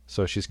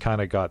 So she's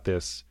kind of got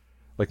this,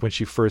 like when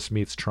she first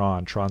meets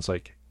Tron's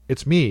like,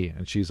 it's me.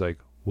 And she's like,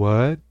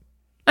 what?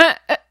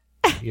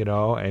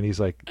 And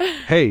he's like,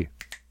 hey,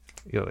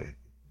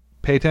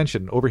 pay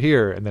attention over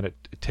here. And then it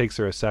takes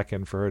her a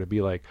second for her to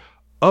be like,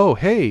 oh,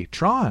 hey,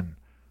 Tron,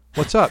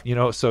 what's up?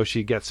 So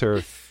she gets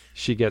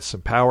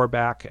some power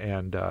back,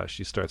 and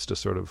she starts to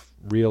sort of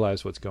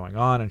realize what's going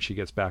on, and she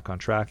gets back on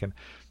track. And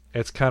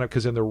it's kind of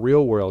because in the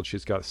real world,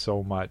 she's got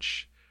so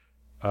much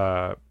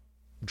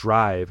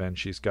drive, and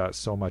she's got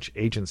so much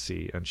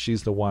agency, and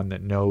she's the one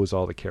that knows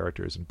all the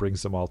characters and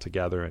brings them all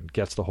together and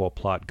gets the whole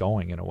plot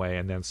going in a way.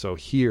 And then so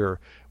here,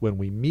 when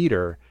we meet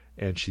her,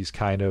 and she's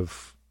kind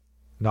of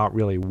not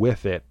really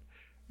with it,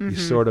 you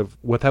sort of,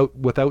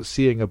 without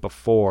seeing a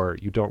before,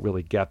 you don't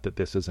really get that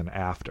this is an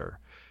after.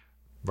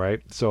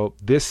 right? So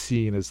this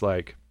scene is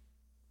like,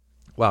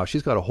 wow,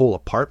 she's got a whole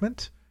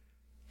apartment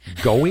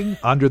going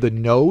under the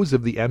nose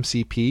of the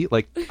MCP,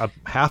 like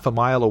half a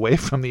mile away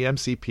from the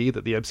MCP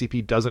that the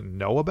MCP doesn't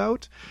know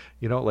about.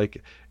 You know,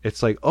 like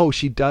it's like, oh,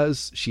 she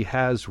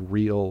has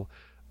real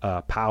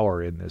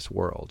power in this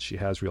world. She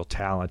has real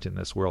talent in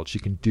this world. She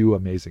can do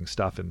amazing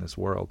stuff in this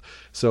world.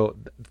 So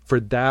for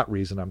that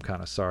reason, I'm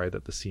kind of sorry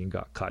that the scene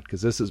got cut,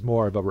 because this is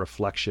more of a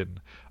reflection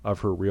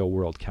of her real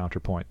world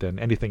counterpoint than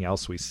anything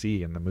else we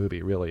see in the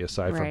movie, really,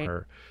 aside from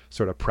her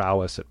sort of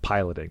prowess at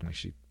piloting. Like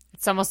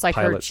it's almost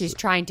like she's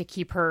trying to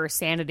keep her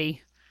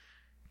sanity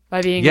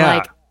by being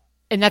like,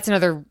 and that's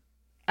another,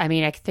 I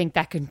mean, I think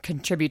that can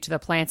contribute to the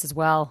plants as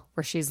well,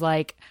 where she's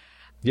like,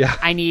 yeah,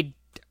 I need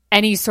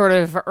any sort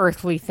of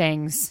earthly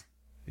things.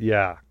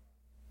 Yeah,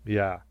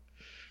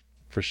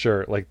 for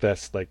sure. Like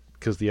that's like,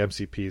 because the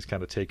MCP's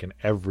kind of taken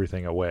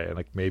everything away, and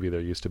like maybe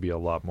there used to be a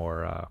lot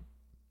more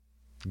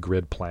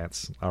grid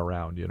plants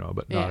around, you know,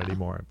 but not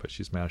anymore. But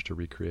she's managed to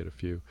recreate a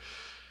few.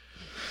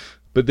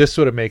 But this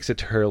sort of makes it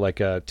to her like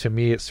to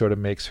me, it sort of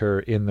makes her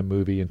in the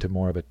movie into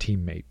more of a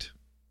teammate,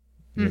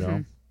 you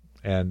know,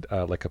 and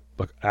like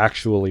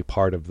actually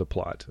part of the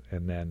plot.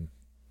 And then,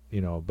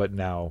 you know, but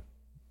now,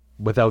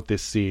 without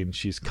this scene,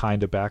 she's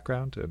kind of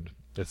background, and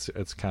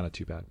it's kind of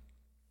too bad.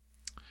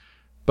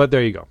 But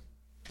there you go.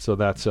 So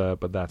that's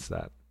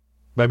that.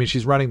 But I mean,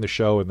 she's running the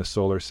show in the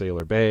Solar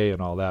Sailor Bay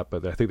and all that,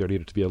 but I think there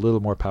needed to be a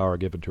little more power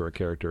given to her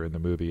character in the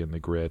movie, in the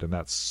grid, and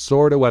that's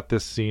sort of what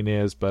this scene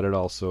is, but it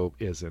also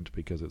isn't,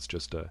 because it's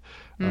just a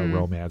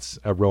romance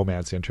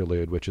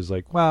interlude, which is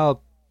like,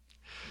 well,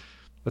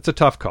 that's a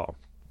tough call.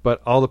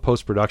 But all the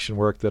post-production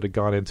work that had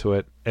gone into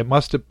it, it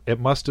must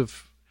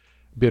have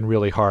been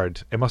really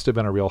hard. It must have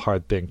been a real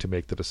hard thing to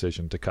make the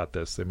decision to cut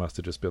this. They must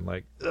have just been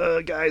like,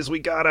 guys, we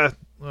gotta,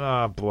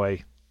 oh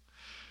boy.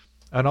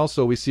 And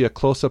also we see a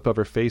close-up of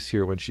her face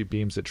here when she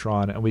beams at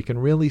Tron, and we can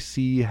really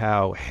see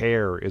how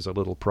hair is a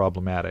little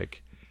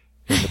problematic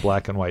in the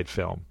black and white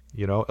film.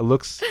 You know, it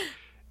looks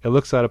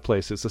out of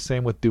place. It's the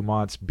same with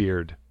Dumont's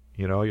beard.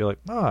 You know, you're like,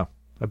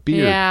 a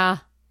beard. Yeah.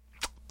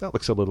 That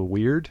looks a little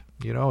weird,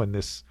 you know, and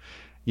this,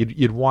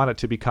 you'd want it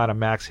to be kind of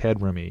Max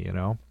Headroomy, you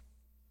know.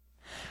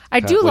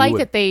 I do like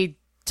that they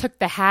took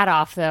the hat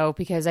off, though,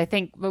 because I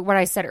think what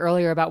I said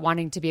earlier about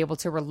wanting to be able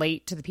to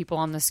relate to the people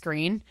on the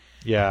screen.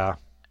 Yeah.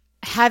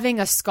 Having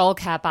a skull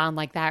cap on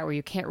like that where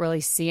you can't really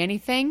see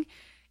anything,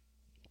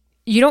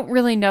 you don't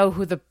really know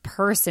who the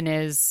person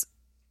is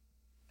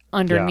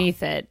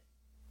underneath it.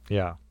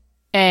 Yeah.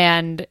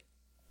 And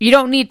you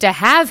don't need to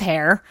have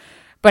hair,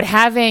 but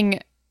having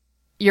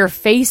your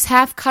face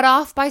half cut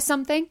off by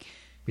something.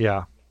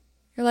 Yeah.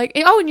 You're like,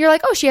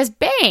 oh, she has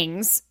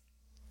bangs.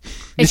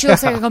 And she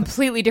looks like a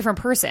completely different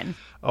person.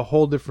 A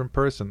whole different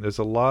person. There's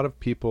a lot of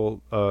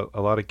people,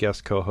 a lot of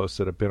guest co-hosts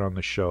that have been on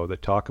the show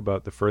that talk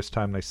about the first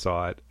time they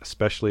saw it,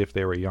 especially if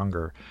they were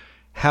younger,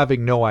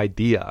 having no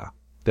idea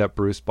that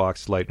Bruce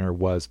Boxleitner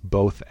was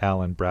both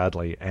Alan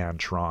Bradley and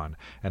Tron,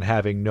 and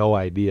having no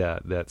idea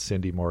that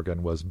Cindy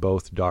Morgan was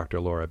both Dr.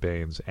 Laura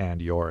Baines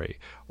and Yori,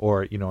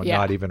 or, you know,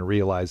 not even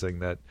realizing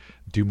that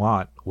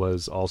Dumont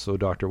was also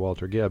Dr.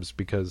 Walter Gibbs,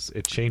 because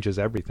it changes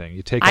everything.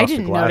 You take off the glasses. I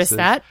didn't notice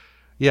that.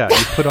 Yeah,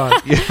 you put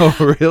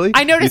on, really?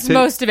 I noticed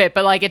most of it,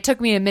 but like it took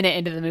me a minute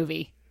into the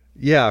movie.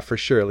 Yeah, for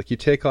sure. Like you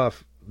take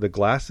off the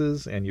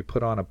glasses and you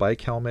put on a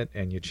bike helmet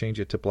and you change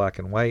it to black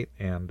and white,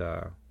 and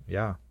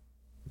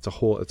it's a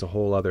whole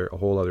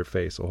other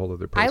face, a whole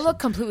other person. I look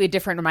completely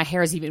different when my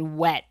hair is even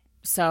wet.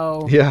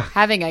 So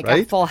having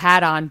a full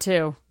hat on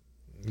too.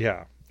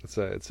 Yeah. It's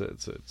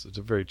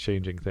a very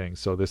changing thing.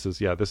 So this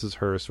is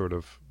her sort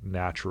of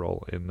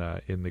natural in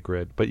the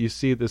grid. But you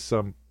see this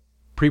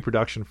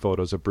pre-production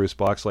photos of Bruce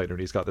Boxleitner, and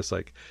he's got this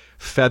like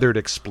feathered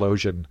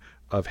explosion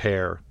of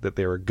hair that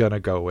they were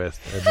gonna go with,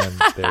 and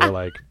then they were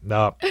like,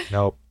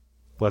 nope,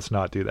 let's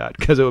not do that,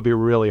 because it would be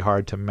really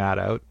hard to mat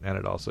out, and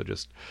it also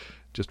just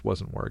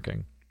wasn't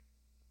working.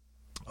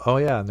 Oh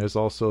yeah, and there's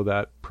also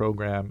that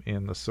program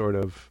in the sort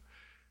of,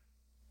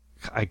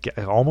 it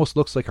almost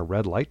looks like a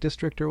red light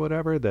district or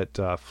whatever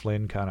that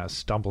Flynn kind of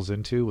stumbles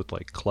into with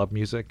like club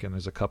music, and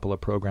there's a couple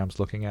of programs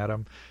looking at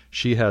him.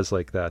 She has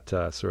like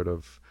that sort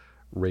of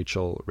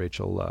Rachel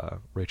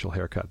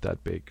haircut,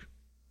 that big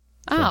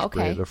French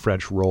braid, the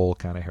French roll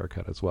kind of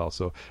haircut as well.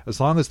 So as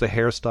long as the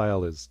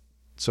hairstyle is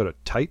sort of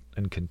tight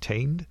and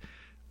contained,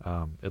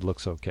 it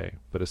looks okay.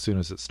 But as soon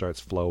as it starts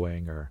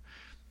flowing or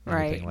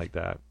anything like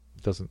that,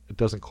 it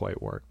doesn't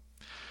quite work.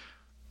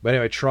 But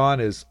anyway,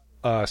 Tron is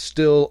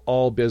still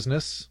all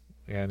business,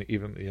 and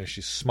even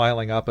she's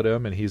smiling up at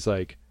him, and he's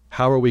like,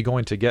 how are we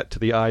going to get to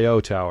the IO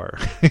tower?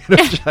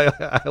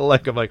 I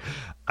like him. Like,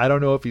 I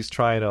don't know if he's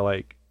trying to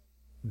like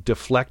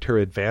deflect her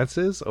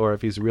advances, or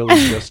if he's really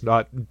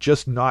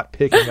just not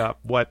picking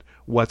up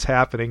what's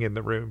happening in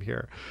the room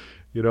here,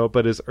 you know.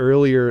 But his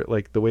earlier,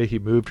 like the way he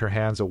moved her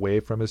hands away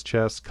from his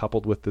chest,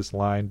 coupled with this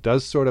line,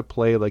 does sort of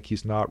play like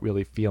he's not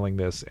really feeling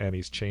this and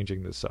he's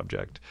changing the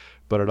subject.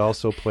 But it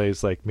also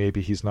plays like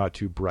maybe he's not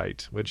too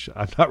bright, which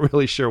I'm not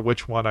really sure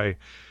which one I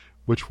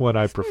which one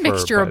I prefer.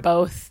 Mixture of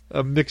both.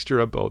 A mixture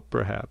of both,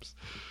 perhaps.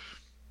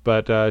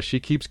 But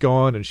she keeps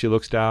going, and she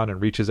looks down and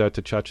reaches out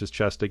to touch his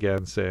chest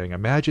again, saying,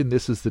 "Imagine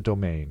this is the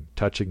domain,"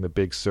 touching the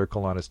big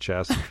circle on his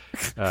chest.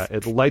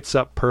 It lights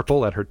up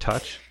purple at her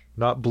touch.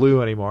 Not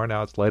blue anymore.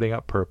 Now it's lighting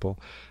up purple.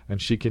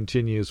 And she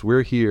continues,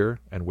 "We're here,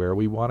 and where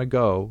we want to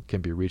go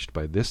can be reached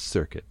by this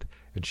circuit."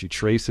 And she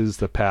traces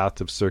the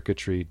path of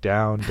circuitry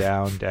down,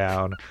 down,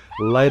 down,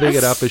 lighting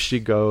it up as she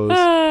goes,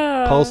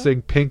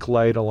 pulsing pink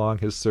light along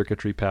his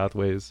circuitry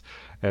pathways,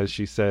 as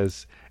she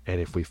says,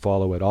 "And if we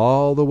follow it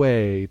all the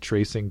way,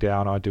 tracing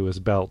down onto his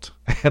belt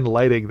and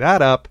lighting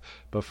that up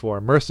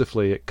before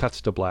mercifully it cuts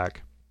to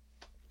black."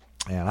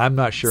 And I'm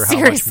not sure how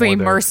seriously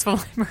much more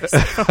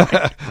merciful.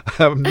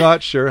 I'm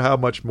not sure how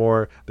much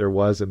more there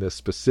was in this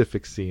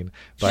specific scene.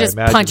 She just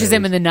punches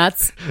him in the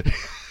nuts.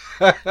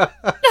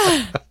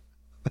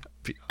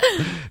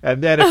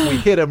 And then if we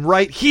hit him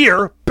right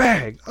here,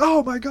 bang!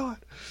 Oh my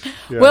God!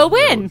 Yeah, we'll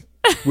win.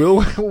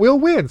 We'll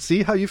win.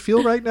 See how you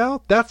feel right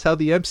now? That's how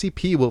the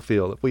MCP will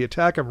feel if we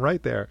attack him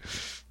right there.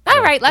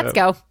 All right, let's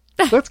go.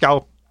 Let's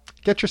go.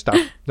 Get your stuff.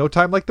 No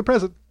time like the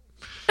present.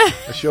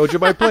 I showed you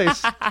my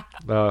place.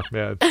 Oh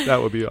man,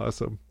 that would be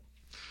awesome.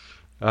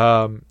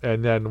 And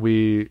then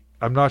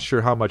I'm not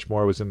sure how much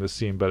more was in this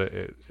scene, but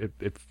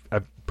it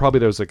probably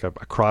there was like a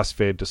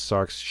crossfade to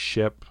Sark's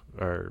ship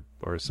or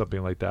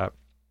something like that.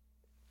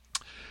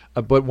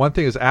 But one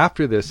thing is,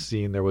 after this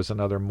scene, there was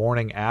another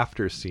morning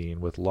after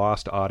scene with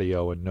lost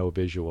audio and no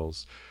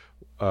visuals,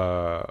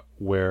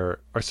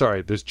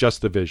 there's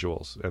just the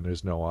visuals and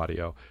there's no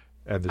audio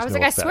and there's no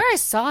effects. I swear I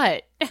saw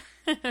it.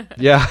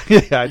 yeah,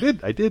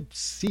 I did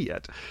see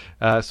it.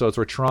 So it's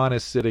where Tron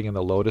is sitting in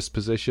the lotus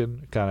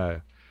position, kind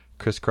of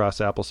crisscross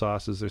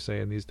applesauce, as they're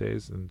saying these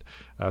days, and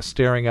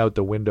staring out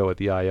the window at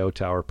the I.O.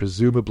 tower,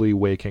 presumably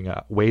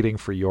waiting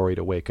for Yori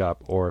to wake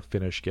up or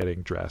finish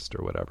getting dressed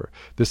or whatever.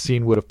 This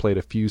scene would have played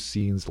a few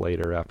scenes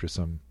later after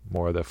some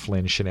more of the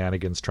Flynn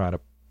shenanigans trying to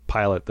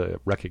pilot the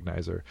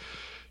recognizer.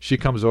 She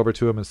comes over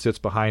to him and sits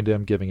behind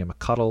him, giving him a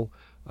cuddle.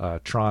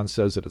 Tron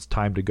says that it's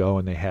time to go,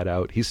 and they head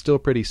out. He's still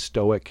pretty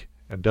stoic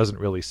and doesn't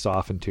really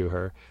soften to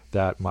her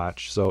that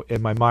much. So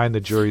in my mind, the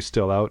jury's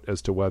still out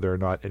as to whether or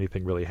not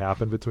anything really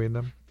happened between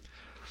them.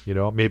 You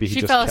know, maybe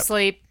he fell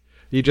asleep.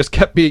 He just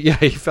kept being,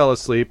 he fell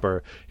asleep,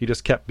 or he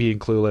just kept being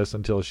clueless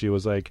until she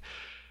was like,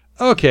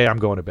 "Okay, I'm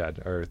going to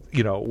bed," or,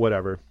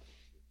 whatever.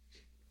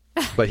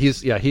 But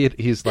he's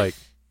like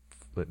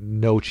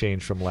no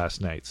change from last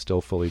night,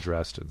 still fully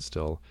dressed and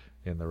still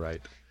in the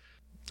right.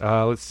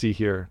 Let's see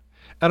here.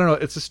 I don't know.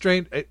 It's a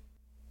strange,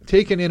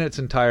 taken in its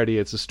entirety,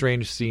 it's a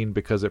strange scene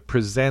because it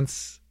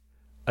presents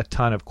a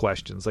ton of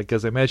questions. Like,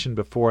 as I mentioned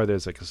before,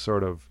 there's like a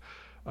sort of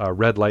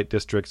red light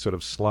district, sort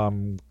of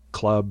slum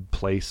club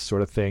place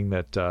sort of thing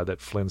that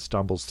Flynn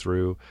stumbles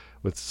through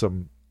with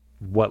some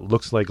what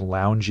looks like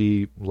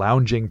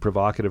lounging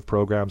provocative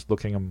programs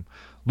looking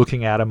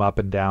at him up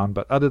and down.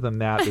 But other than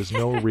that,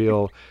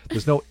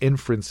 there's no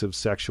inference of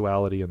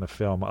sexuality in the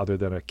film other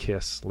than a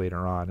kiss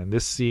later on. And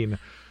this scene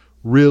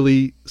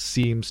really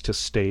seems to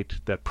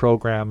state that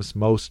programs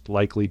most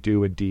likely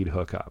do indeed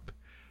hook up.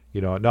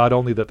 Not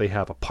only that they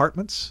have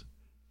apartments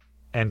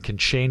and can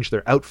change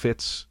their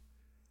outfits,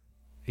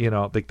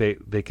 like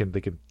they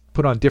can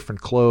put on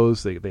different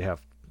clothes. They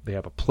have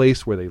a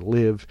place where they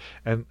live,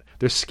 and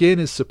their skin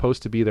is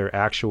supposed to be their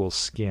actual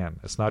skin.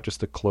 It's not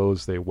just the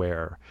clothes they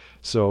wear.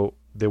 So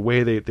the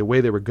way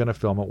they were going to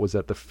film it was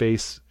that the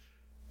face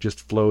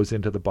just flows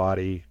into the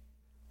body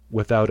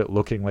without it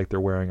looking like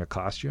they're wearing a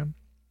costume.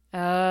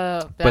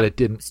 Oh, but it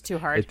didn't. It's too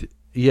hard.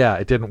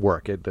 It didn't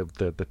work.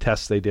 The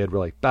tests they did were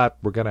like, "But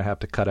we're going to have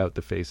to cut out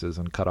the faces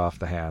and cut off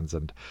the hands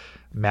and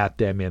mat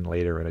them in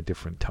later in a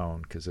different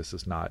tone because this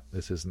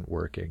isn't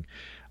working."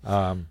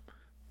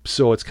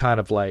 So it's kind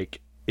of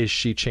like, is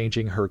she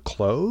changing her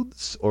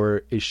clothes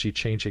or is she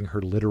changing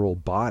her literal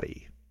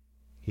body?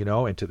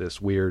 Into this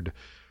weird,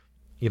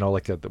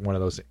 like one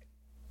of those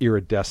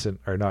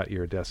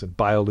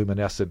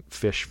bioluminescent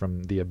fish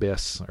from the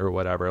abyss or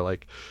whatever.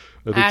 Like,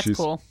 that's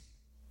cool.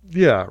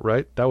 Yeah,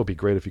 right? That would be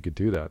great if you could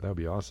do that. That would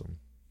be awesome.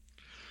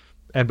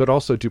 But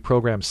also, do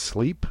programs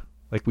sleep?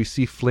 Like, we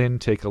see Flynn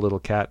take a little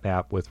cat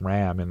nap with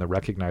Ram in the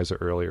recognizer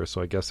earlier, so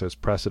I guess there's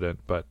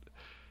precedent. But,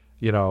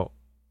 I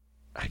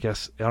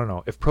guess, I don't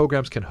know. If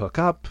programs can hook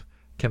up,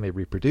 can they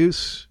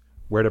reproduce?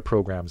 Where do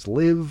programs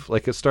live?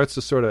 Like, it starts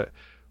to sort of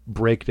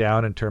break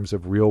down in terms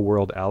of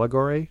real-world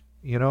allegory.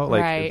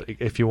 Like, right.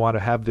 If you want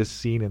to have this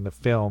scene in the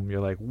film,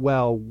 you're like,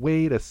 well,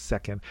 wait a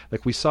second.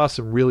 Like, we saw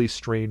some really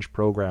strange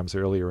programs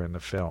earlier in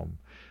the film.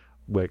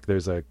 Like,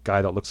 there's a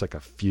guy that looks like a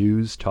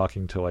fuse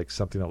talking to like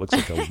something that looks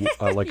like a Yes.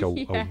 a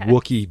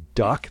Wookiee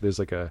duck. There's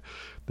like a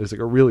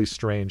really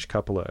strange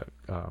couple of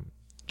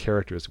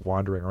characters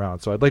wandering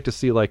around. So I'd like to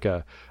see like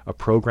a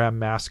program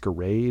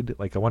masquerade.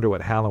 Like, I wonder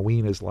what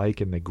Halloween is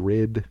like in the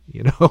grid,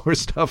 or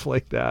stuff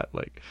like that.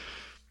 Like,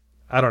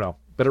 I don't know,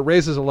 but it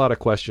raises a lot of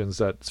questions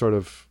that sort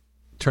of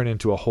turn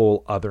into a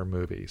whole other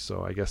movie.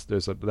 So I guess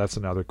that's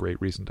another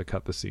great reason to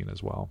cut the scene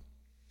as well.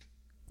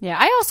 Yeah,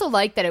 I also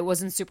like that it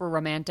wasn't super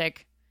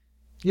romantic.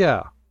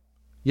 Yeah.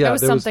 Yeah, that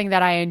was something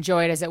that I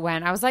enjoyed as it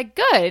went. I was like,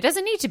 good. It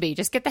doesn't need to be.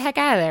 Just get the heck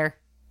out of there.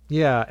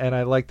 Yeah, and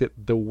I liked it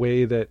the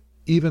way that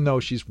even though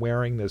she's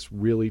wearing this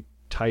really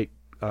tight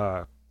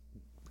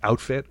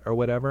outfit or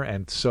whatever,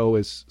 and so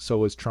is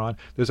Tron.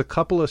 There's a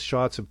couple of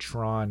shots of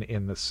Tron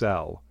in the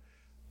cell,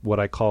 what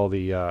I call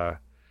the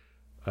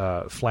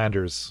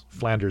Flanders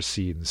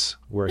scenes,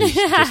 where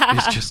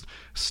he's just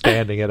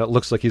standing and it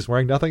looks like he's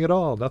wearing nothing at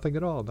all.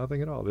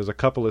 There's a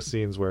couple of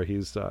scenes where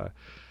he's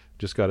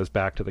just got his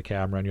back to the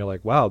camera and you're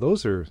like, wow,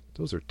 those are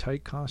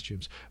tight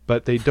costumes.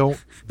 But they don't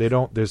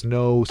there's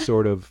no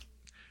sort of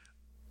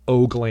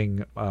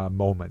ogling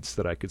moments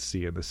that I could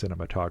see in the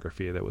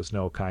cinematography. There was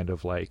no kind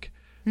of like,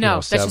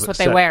 that's just what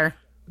they wear.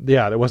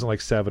 Yeah, there wasn't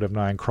like 7 of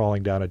 9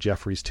 crawling down a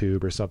Jeffrey's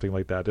tube or something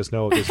like that. There's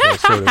no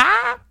sort of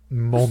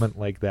moment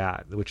like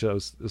that, which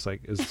is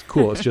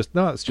cool. This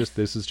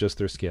is just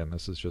their skin.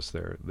 This is just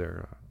their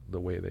the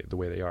way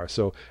they are.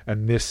 So,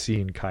 and this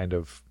scene kind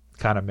of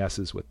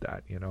messes with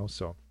that,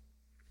 So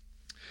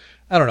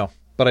I don't know.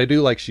 But I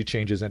do like she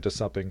changes into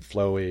something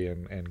flowy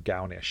and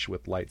gownish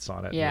with lights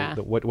on it. Yeah.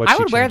 What I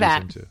she would wear changes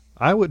that. Into.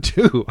 I would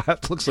too.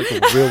 That looks like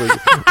really,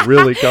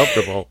 really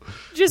comfortable.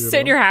 Just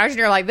sit in your house and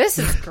you're like, this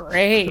is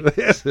great.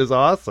 This is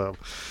awesome.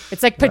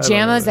 It's like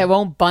pajamas that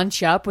won't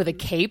bunch up with a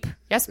cape.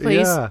 Yes,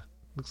 please. Yeah.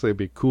 Looks like it'd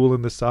be cool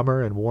in the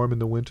summer and warm in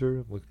the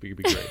winter. It'd be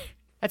great.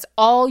 That's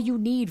all you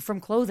need from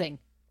clothing.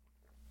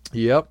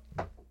 Yep.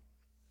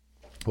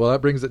 Well,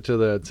 that brings it to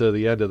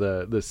the end of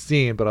the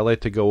scene, but I'd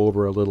like to go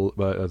over a little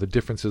the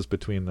differences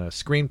between the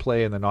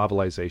screenplay and the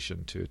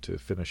novelization to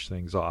finish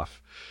things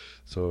off.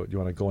 So you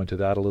want to go into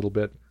that a little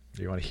bit?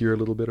 You want to hear a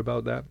little bit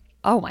about that?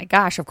 Oh my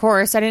gosh, of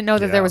course. I didn't know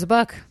that there was a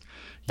book.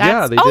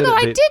 I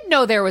did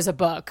know there was a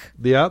book.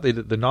 Yeah, they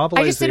did the novelization.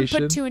 I just didn't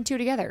put 2 and 2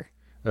 together.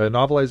 A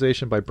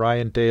novelization by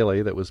Brian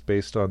Daley that was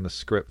based on the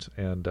script,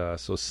 and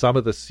so some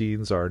of the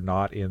scenes are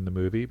not in the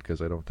movie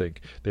because I don't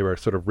think they were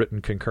sort of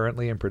written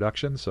concurrently in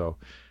production. So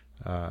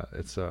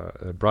it's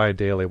Brian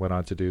Daley went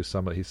on to do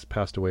he's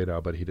passed away now,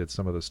 but he did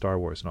some of the Star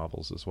Wars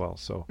novels as well.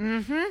 So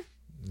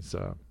it's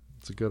a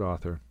good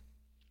author.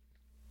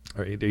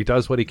 Or he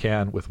does what he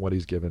can with what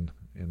he's given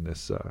in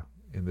this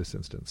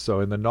instance. So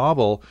in the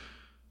novel,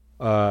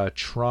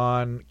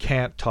 Tron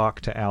can't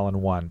talk to Alan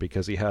 1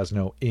 because he has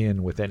no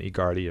in with any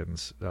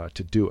Guardians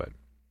to do it.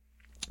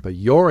 But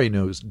Yori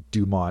knows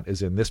Dumont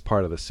is in this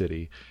part of the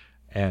city,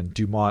 and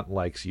Dumont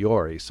likes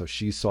Yori, so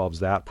she solves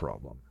that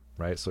problem,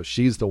 right? So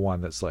she's the one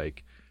that's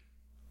like,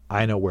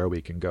 I know where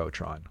we can go,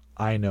 Tron.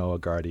 I know a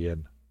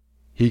Guardian.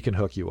 He can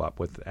hook you up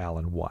with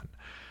Alan 1.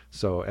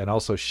 So, and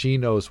also she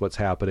knows what's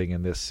happening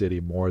in this city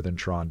more than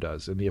Tron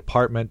does. In the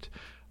apartment,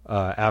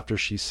 after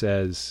she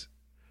says,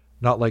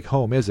 not like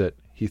home, is it?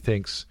 He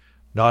thinks,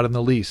 not in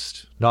the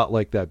least, not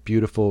like that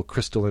beautiful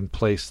crystalline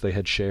place they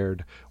had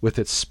shared, with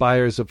its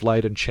spires of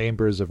light and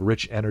chambers of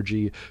rich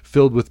energy,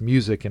 filled with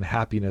music and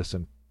happiness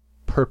and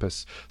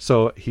purpose.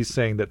 So he's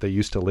saying that they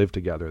used to live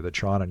together, that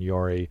Tron and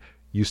Yori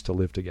used to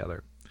live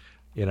together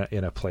in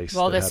a place.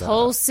 Well, this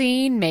whole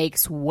scene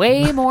makes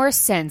way more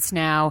sense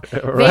now.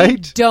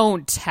 Right? They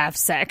don't have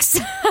sex.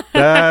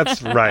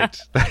 That's right.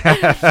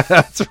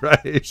 That's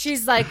right.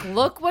 She's like,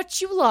 look what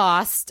you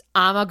lost.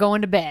 I'm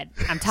going to bed.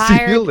 I'm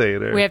tired. See you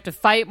later. We have to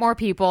fight more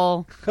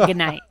people. Good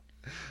night.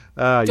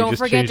 Don't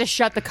forget to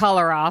shut the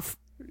color off.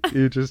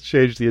 You just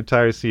changed the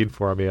entire scene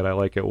for me, and I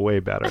like it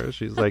way better.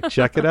 She's like,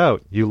 check it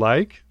out. You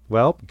like?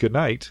 Well, good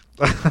night.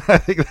 I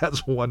think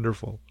that's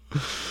wonderful.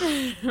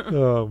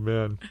 Oh,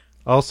 man.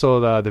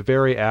 Also, the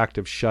very act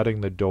of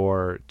shutting the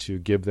door to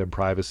give them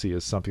privacy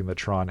is something that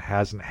Tron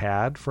hasn't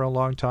had for a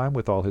long time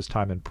with all his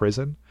time in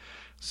prison.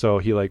 So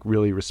he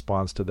really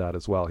responds to that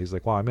as well. He's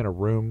like, well, I'm in a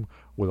room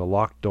with a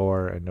locked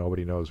door and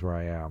nobody knows where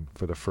I am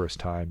for the first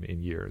time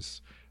in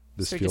years.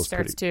 This so he feels just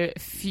starts pretty... to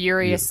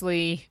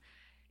furiously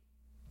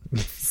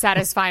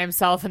satisfy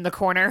himself in the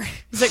corner.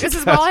 He's like, this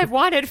is all I've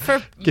wanted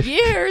for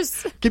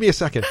years. Give me a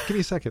second.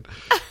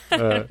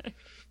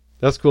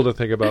 That's cool to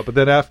think about. But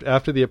then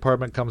after the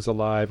apartment comes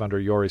alive under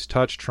Yori's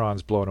touch,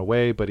 Tron's blown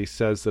away. But he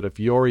says that if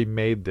Yori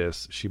made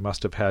this, she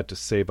must have had to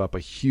save up a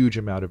huge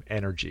amount of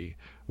energy,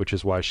 which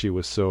is why she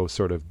was so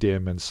sort of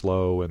dim and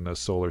slow in the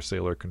Solar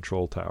Sailor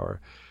control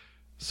tower.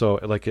 So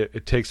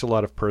it takes a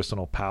lot of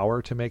personal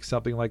power to make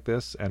something like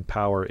this, and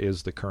power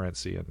is the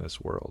currency in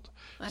this world.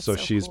 So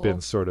she's cool.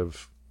 been sort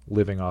of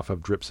living off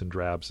of drips and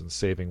drabs and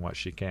saving what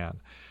she can.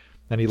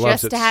 And he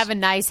loves it. Just to have a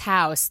nice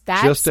house.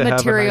 That's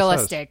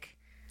materialistic.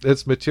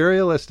 It's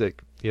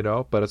materialistic,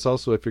 but it's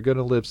also, if you're going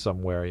to live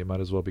somewhere, you might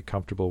as well be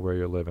comfortable where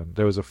you're living.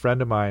 There was a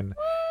friend of mine,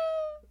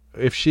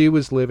 if she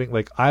was living,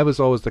 I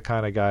was always the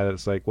kind of guy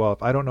that's like, well,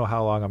 if I don't know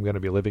how long I'm going to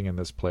be living in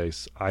this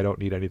place, I don't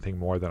need anything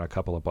more than a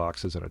couple of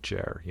boxes and a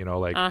chair,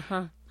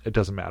 It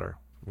doesn't matter.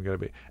 I'm going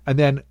to be. And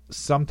then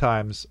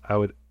sometimes I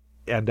would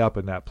end up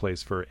in that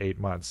place for 8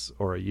 months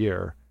or a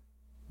year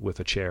with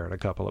a chair and a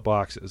couple of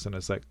boxes. And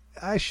it's like,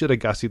 I should have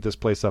gussied this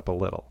place up a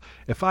little.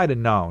 If I'd have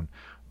known.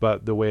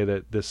 But the way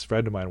that this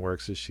friend of mine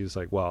works is she's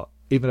like, well,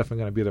 even if I'm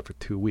going to be there for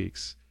 2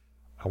 weeks,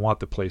 I want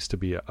the place to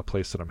be a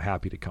place that I'm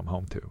happy to come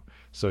home to.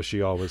 So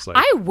she always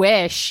I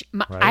wish.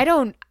 Right?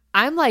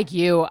 I'm like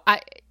you.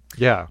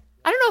 Yeah.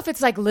 I don't know if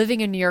it's like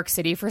living in New York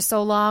City for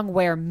so long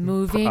where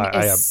moving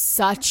is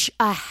such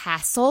a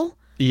hassle.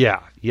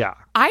 Yeah, yeah.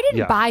 I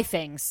didn't buy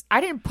things.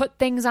 I didn't put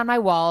things on my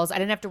walls. I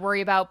didn't have to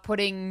worry about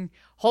putting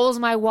holes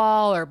in my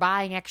wall or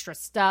buying extra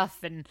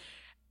stuff. And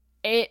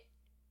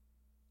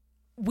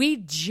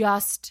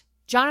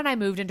John and I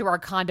moved into our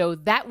condo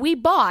that we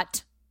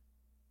bought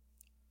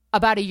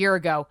about a year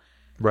ago.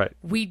 Right.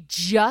 We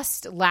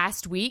just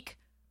last week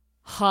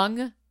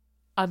hung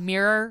a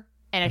mirror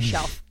and a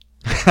shelf.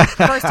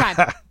 First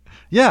time.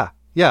 Yeah,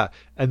 yeah.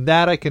 And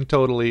that I can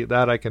totally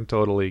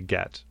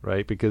get,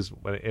 right? Because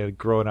when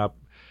growing up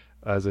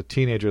as a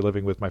teenager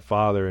living with my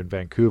father in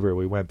Vancouver,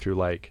 we went through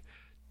like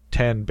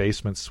 10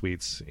 basement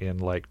suites in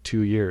like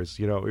 2 years.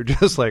 You know, we're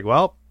just like,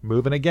 well,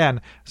 moving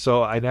again.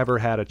 So I never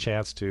had a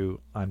chance to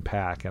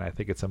unpack, and I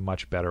think it's a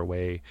much better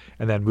way.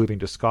 And then moving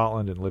to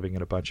Scotland and living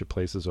in a bunch of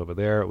places over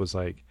there, it was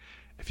like,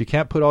 if you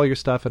can't put all your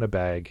stuff in a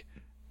bag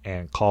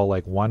and call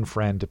like one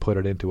friend to put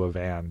it into a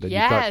van,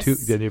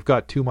 then you've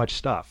got too much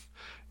stuff.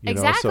 You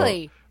know?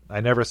 So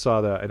I never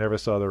saw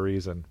the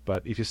reason.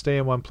 But if you stay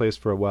in one place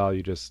for a while,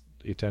 you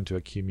tend to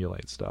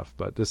accumulate stuff.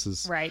 But this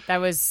is right. That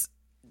was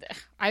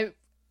I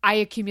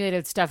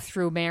accumulated stuff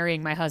through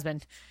marrying my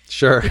husband.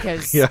 Sure.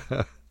 Because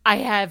I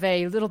have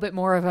a little bit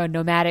more of a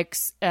nomadic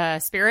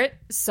spirit.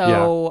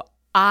 So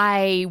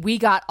we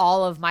got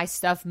all of my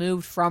stuff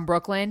moved from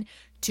Brooklyn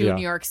to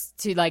New York,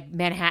 to like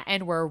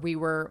Manhattan, where we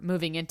were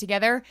moving in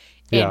together,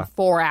 in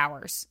 4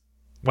 hours.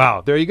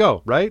 Wow. There you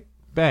go. Right.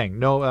 Bang.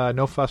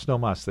 No fuss, no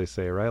muss, they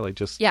say, right? Like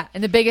just. Yeah.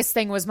 And the biggest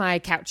thing was my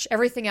couch.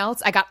 Everything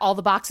else, I got all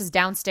the boxes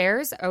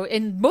downstairs.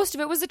 And most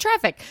of it was the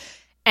traffic.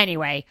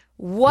 Anyway,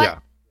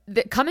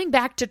 coming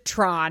back to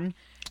Tron.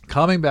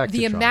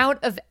 The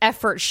amount of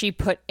effort she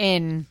put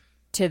in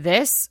to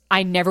this,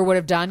 I never would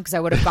have done, because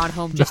I would have gone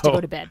home just to go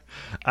to bed.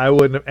 I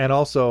wouldn't have. And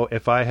also,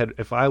 if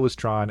I was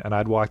Tron and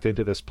I'd walked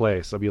into this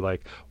place, I'd be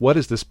like, what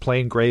is this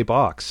plain gray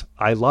box?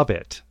 I love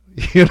it.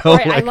 You know,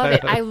 right, like, I love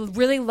it. I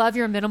really love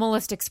your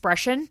minimalist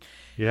expression.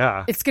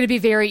 Yeah. It's going to be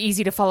very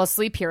easy to fall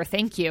asleep here.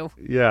 Thank you.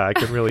 Yeah, I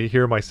can really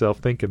hear myself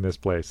think in this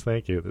place.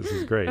 Thank you. This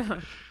is great.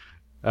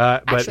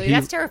 Actually,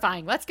 that's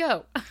terrifying. Let's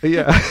go.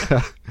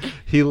 Yeah.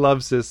 He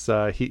loves this.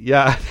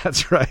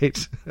 That's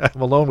right.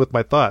 I'm alone with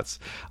my thoughts.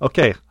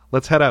 Okay,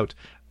 let's head out.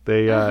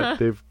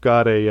 They've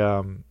got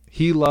a...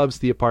 He loves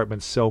the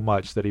apartment so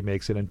much that he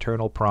makes an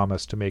internal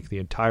promise to make the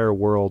entire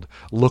world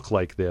look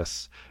like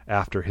this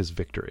after his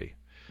victory.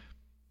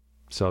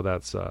 So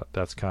that's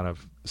kind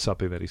of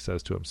something that he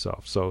says to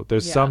himself. So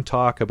there's some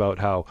talk about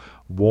how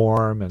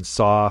warm and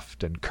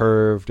soft and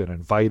curved and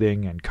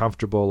inviting and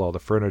comfortable all the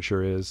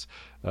furniture is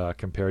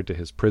compared to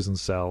his prison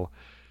cell.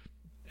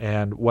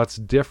 And what's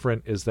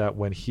different is that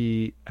when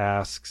he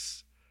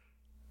asks,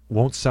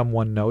 won't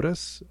someone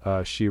notice?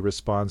 She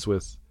responds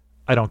with,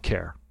 I don't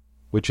care,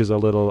 which is a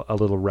little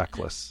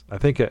reckless.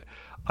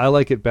 I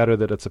like it better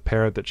that it's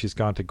apparent that she's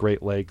gone to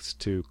great lengths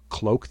to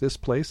cloak this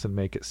place and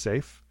make it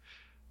safe,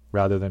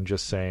 rather than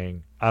just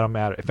saying, I don't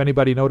matter. If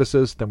anybody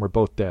notices, then we're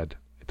both dead.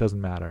 It doesn't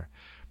matter.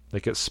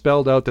 Like, it's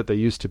spelled out that they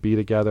used to be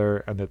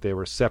together and that they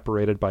were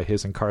separated by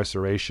his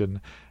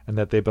incarceration and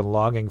that they've been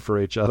longing for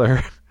each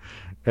other.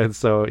 And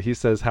so he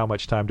says, how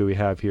much time do we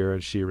have here?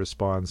 And she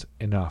responds,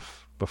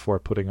 enough, before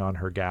putting on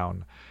her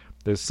gown.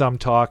 There's some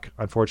talk,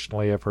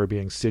 unfortunately, of her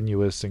being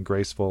sinuous and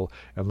graceful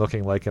and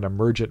looking like an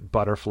emergent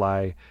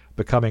butterfly,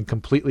 becoming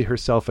completely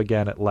herself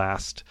again at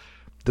last,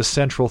 the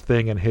central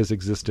thing in his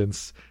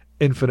existence,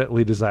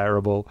 infinitely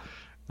desirable.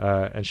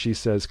 And she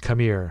says, come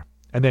here.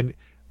 And then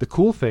the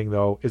cool thing,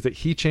 though, is that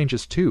he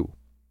changes too.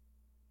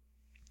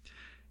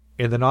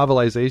 In the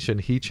novelization,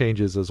 he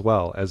changes as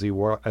well. As he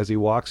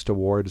walks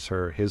towards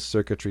her, his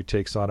circuitry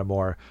takes on a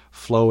more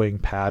flowing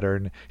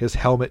pattern. His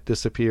helmet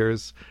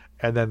disappears.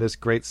 And then this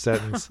great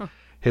sentence,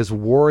 his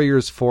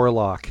warrior's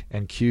forelock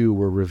and queue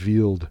were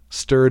revealed,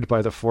 stirred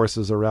by the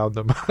forces around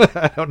them.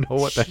 I don't know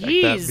what the heck that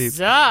means.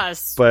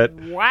 Jesus! But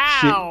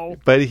wow!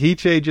 But he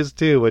changes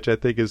too, which I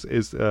think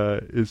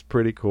is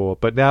pretty cool.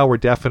 But now we're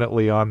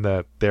definitely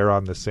they're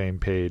on the same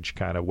page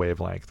kind of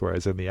wavelength,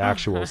 whereas in the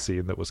actual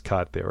scene that was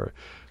cut,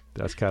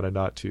 that's kind of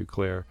not too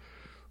clear.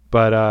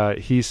 But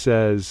he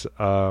says,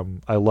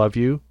 I love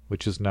you,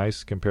 which is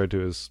nice compared to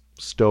his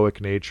stoic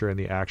nature in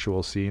the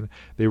actual scene.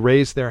 They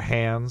raise their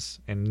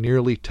hands and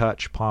nearly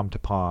touch palm to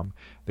palm.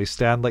 They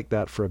stand like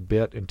that for a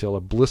bit until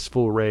a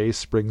blissful ray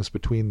springs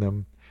between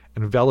them,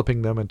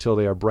 enveloping them until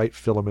they are bright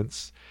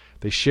filaments.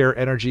 They share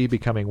energy,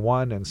 becoming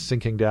one and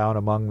sinking down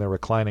among their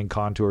reclining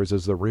contours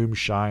as the room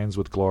shines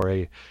with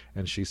glory.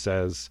 And she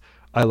says,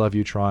 I love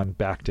you, Tron,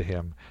 back to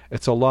him.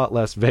 It's a lot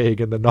less vague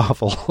in the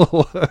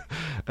novel.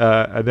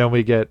 And then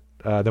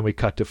we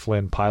cut to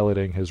Flynn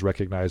piloting his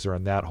recognizer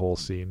in that whole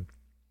scene.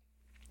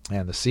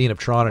 And the scene of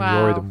Tron and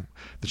Yori,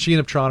 the scene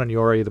of Tron and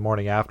Yori the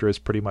morning after is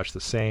pretty much the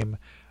same,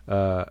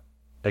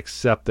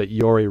 except that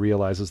Yori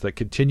realizes that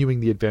continuing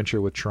the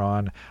adventure with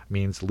Tron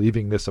means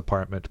leaving this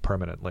apartment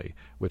permanently,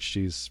 which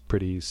she's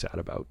pretty sad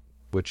about,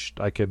 which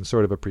I can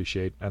sort of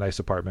appreciate. A nice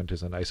apartment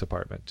is a nice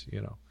apartment,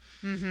 you know.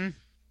 Mm-hmm.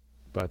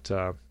 But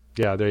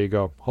yeah, there you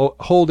go.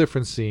 Whole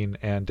different scene,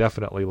 and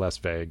definitely less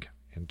vague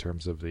in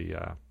terms of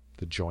the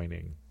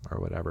joining or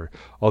whatever.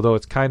 Although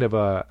it's kind of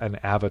an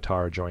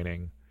Avatar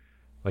joining,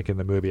 like in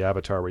the movie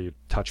Avatar, where you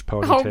touch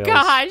ponytails. Oh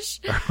gosh,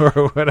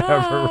 or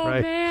whatever. Oh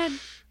right? man,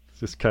 It's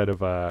just kind of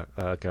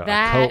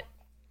that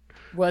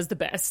was the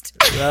best.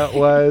 That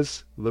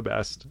was the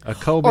best. A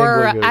commingling.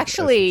 Or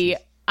actually,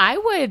 I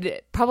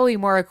would probably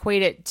more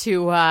equate it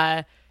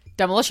to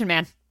Demolition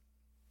Man.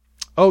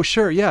 Oh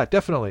sure, yeah,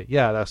 definitely,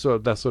 yeah. That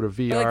sort of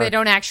VR. Like they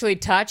don't actually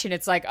touch, and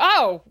it's like,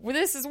 oh, well,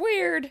 this is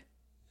weird.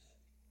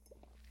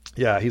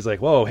 Yeah, he's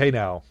like, whoa, hey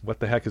now, what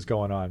the heck is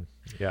going on?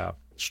 Yeah.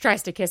 She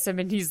tries to kiss him,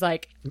 and he's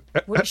like,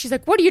 she's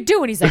like, what are you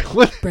doing? He's like,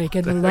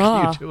 breaking the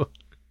law.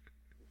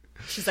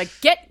 She's like,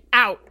 get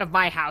out of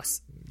my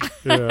house.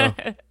 Yeah.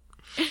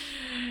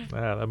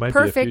 That might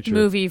Perfect be a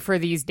movie for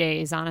these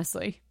days,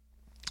 honestly.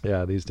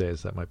 Yeah, these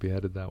days that might be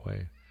headed that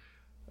way.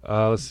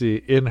 Let's see.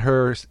 In the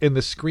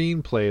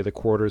screenplay, the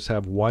quarters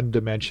have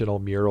one-dimensional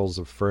murals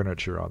of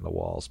furniture on the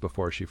walls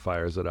before she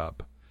fires it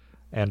up.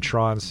 And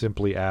Tron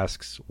simply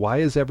asks, why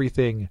is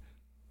everything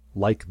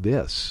like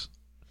this?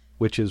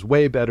 Which is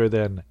way better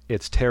than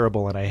it's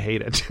terrible and I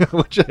hate it,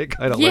 which I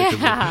kind of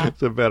like.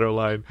 It's a better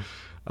line.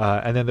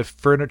 And then the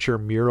furniture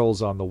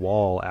murals on the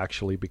wall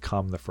actually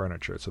become the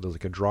furniture. So there's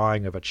like a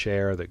drawing of a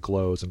chair that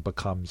glows and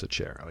becomes a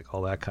chair, like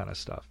all that kind of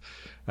stuff.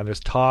 And there's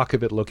talk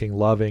of it looking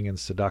loving and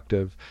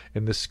seductive.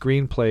 In the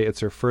screenplay, it's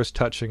her first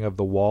touching of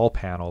the wall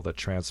panel that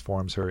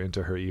transforms her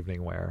into her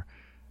evening wear.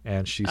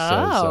 And she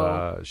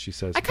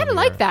says, I kind of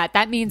like that.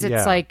 That means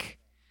it's like,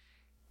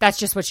 that's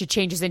just what she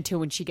changes into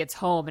when she gets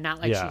home, and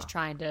not like she's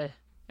trying to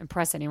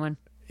impress anyone.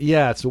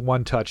 Yeah, it's a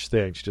one-touch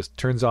thing. She just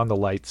turns on the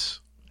lights,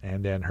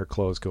 and then her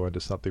clothes go into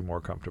something more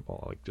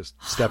comfortable. Like just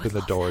step in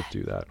the door,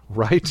 do that.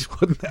 Right?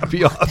 Wouldn't that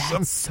be awesome?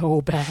 That's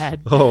so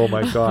bad. Oh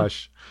my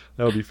gosh,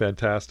 that would be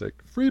fantastic.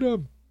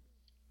 Freedom.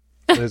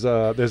 There's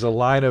a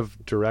line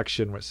of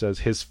direction which says,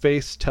 his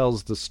face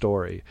tells the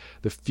story.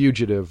 The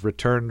fugitive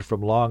returned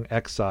from long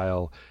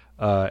exile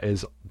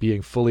is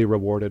being fully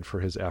rewarded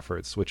for his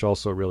efforts, which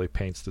also really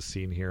paints the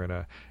scene here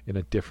in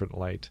a different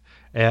light.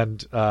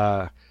 And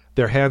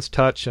their hands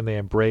touch and they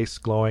embrace,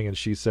 glowing, and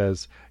she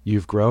says,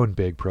 you've grown,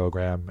 big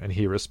program. And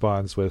he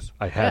responds with,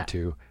 I had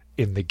to,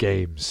 in the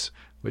games.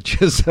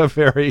 Which is a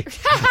very,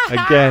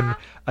 again,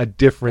 a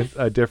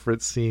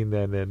different scene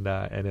than in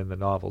the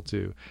novel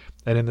too.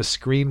 And in the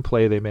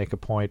screenplay, they make a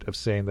point of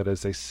saying that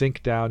as they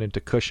sink down into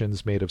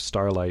cushions made of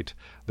starlight,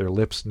 their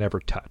lips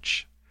never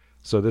touch.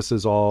 So this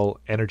is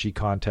all energy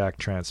contact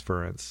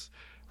transference,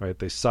 right?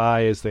 They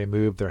sigh as they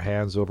move their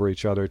hands over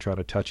each other, trying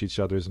to touch each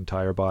other's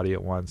entire body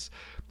at once.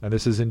 And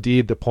this is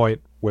indeed the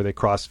point where they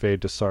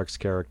crossfade to Sark's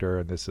character,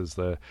 and this is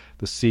the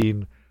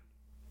scene.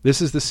 This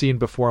is the scene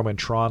before when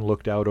Tron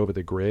looked out over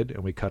the grid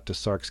and we cut to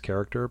Sark's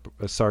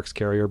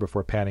carrier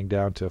before panning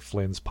down to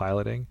Flynn's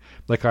piloting.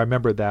 Like, I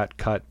remember that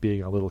cut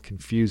being a little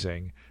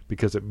confusing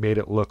because it made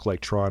it look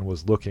like Tron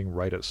was looking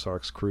right at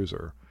Sark's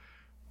cruiser,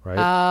 right?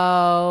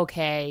 Oh,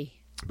 okay.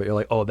 But you're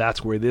like, oh,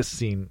 that's where this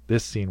scene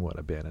would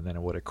have been, and then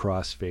it would have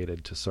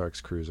crossfaded to Sark's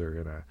cruiser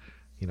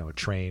in a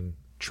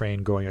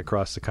train going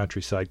across the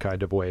countryside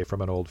kind of way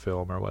from an old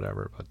film or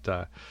whatever.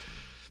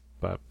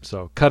 But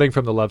so cutting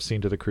from the love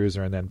scene to the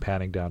cruiser and then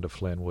panning down to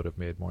Flynn would have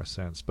made more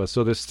sense. But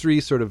so there's three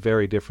sort of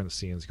very different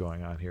scenes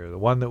going on here. The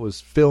one that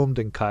was filmed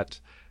and cut,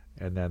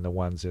 and then the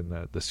ones in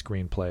the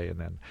screenplay. And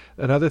then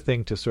another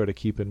thing to sort of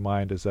keep in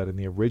mind is that in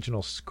the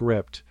original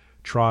script,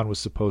 Tron was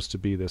supposed to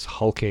be this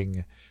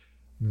hulking,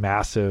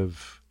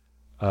 massive,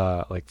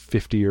 like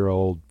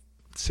 50-year-old,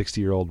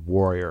 60-year-old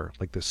warrior,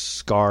 like this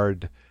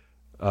scarred,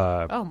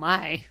 oh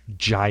my,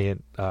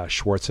 giant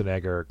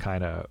Schwarzenegger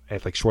kind of,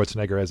 like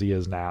Schwarzenegger as he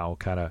is now,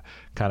 kind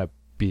of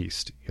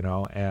beast,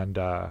 and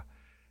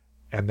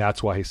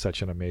that's why he's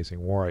such an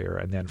amazing warrior.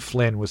 And then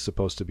Flynn was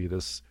supposed to be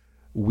this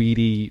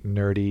weedy,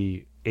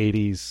 nerdy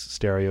 80s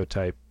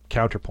stereotype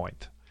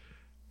counterpoint,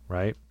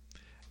 right?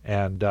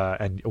 And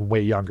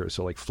way younger.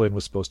 So like Flynn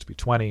was supposed to be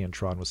 20 and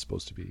Tron was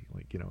supposed to be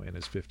like, in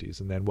his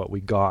 50s. And then what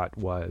we got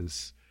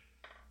was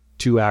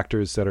two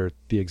actors that are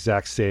the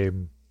exact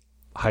same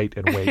height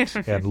and weight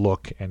and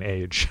look and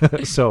age.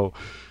 So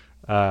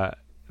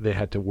they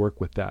had to work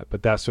with that.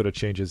 But that sort of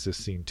changes this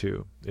scene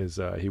too, is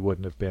he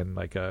wouldn't have been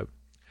like a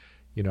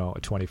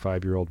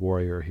 25-year-old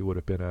warrior. He would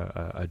have been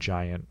a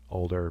giant,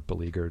 older,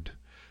 beleaguered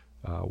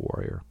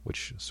warrior,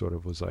 which sort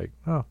of was like,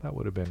 oh, that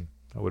would have been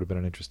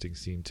an interesting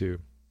scene too.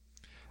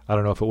 I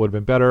don't know if it would have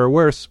been better or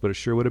worse, but it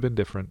sure would have been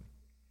different.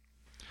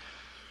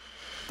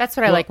 That's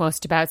what I like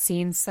most about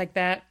scenes like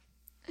that.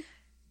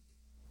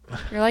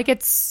 You're like,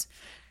 it's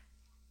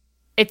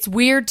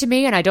weird to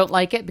me and I don't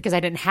like it because I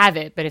didn't have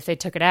it, but if they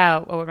took it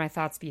out, what would my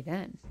thoughts be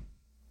then?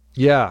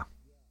 Yeah.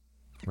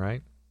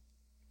 Right?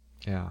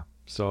 Yeah.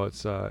 So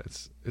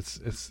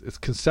it's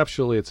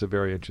conceptually it's a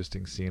very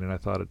interesting scene, and I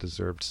thought it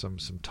deserved some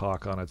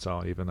talk on its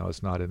own, even though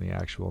it's not in the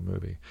actual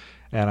movie.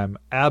 And I'm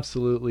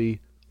absolutely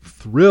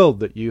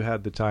thrilled that you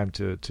had the time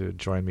to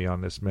join me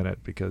on this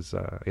minute, because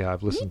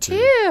I've listened to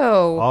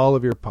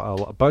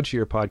a bunch of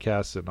your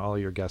podcasts and all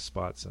of your guest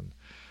spots, and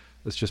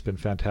It's just been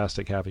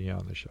fantastic having you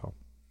on the show.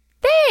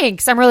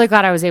 Thanks. I'm really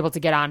glad I was able to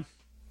get on.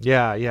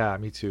 Yeah,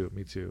 me too.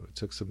 It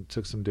took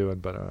some doing,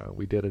 but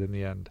we did it in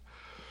the end.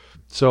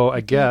 So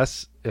I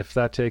guess if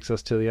that takes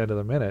us to the end of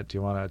the minute, do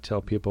you want to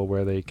tell people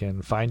where they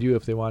can find you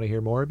if they want to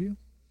hear more of you?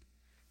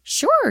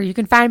 Sure. You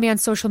can find me on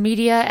social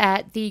media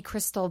at The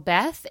Crystal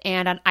Beth,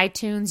 and on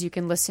iTunes you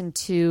can listen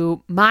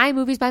to my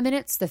Movies by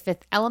Minutes, The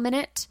Fifth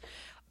Element,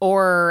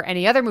 or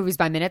any other Movies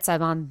by Minutes.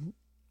 I'm on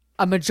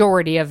a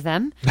majority of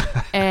them.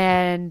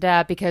 And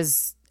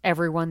because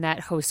everyone that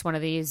hosts one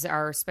of these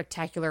are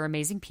spectacular,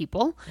 amazing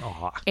people.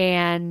 Aww.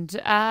 And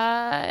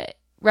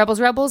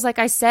Rebels, like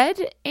I said,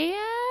 and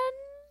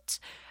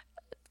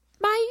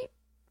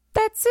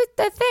that's it.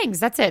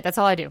 That's it. That's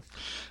all I do.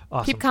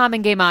 Awesome. Keep calm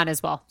and game on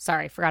as well.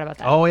 Sorry, forgot about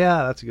that. Oh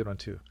yeah, that's a good one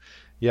too.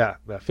 Yeah,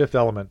 Fifth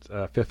Element.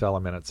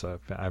 It's I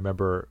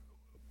remember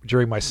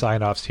during my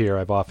sign-offs here,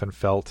 I've often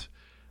felt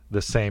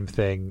the same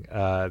thing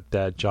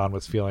that John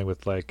was feeling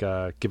with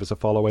give us a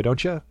follow, why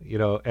don't you?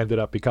 Ended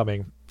up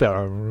becoming give it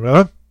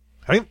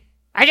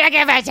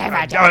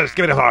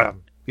a follow.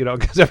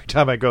 Because every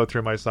time I go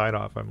through my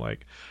sign-off, I'm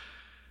like,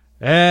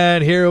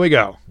 and here we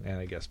go. And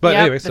I guess, but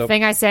anyway, the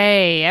thing I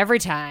say every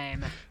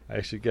time. I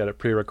should get it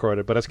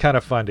pre-recorded, but it's kind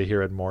of fun to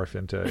hear it morph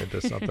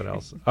into something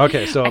else.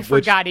 Okay, so I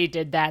forgot he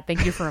did that.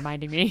 Thank you for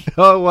reminding me.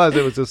 Oh,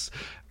 it was just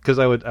because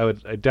I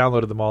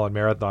downloaded them all and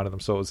marathoned them,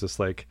 so it was just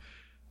like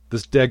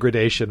this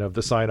degradation of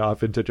the sign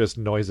off into just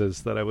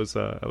noises that I was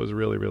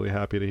really, really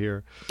happy to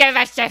hear. Give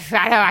us a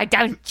follow, I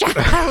don't.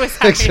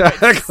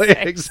 Exactly.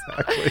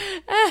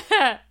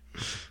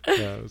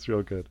 Yeah, it was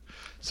real good.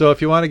 So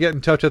if you want to get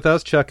in touch with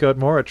us, check out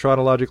more at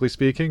Chronologically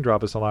Speaking.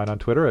 Drop us a line on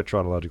Twitter at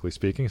Chronologically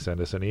Speaking. Send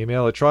us an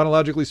email at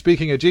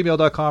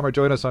chronologicallyspeaking@gmail.com or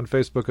join us on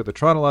Facebook at the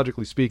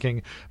Chronologically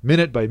Speaking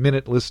Minute by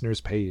Minute Listeners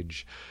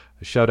page.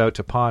 A shout out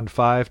to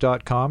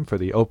pond5.com for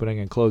the opening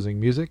and closing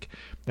music.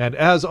 And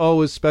as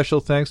always, special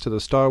thanks to the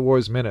Star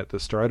Wars Minute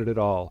that started it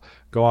all.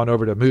 Go on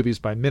over to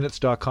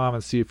moviesbyminutes.com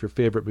and see if your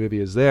favorite movie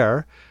is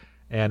there.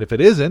 And if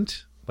it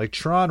isn't, like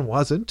Tron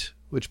wasn't,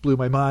 which blew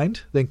my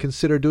mind, then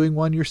consider doing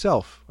one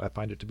yourself. I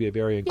find it to be a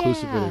very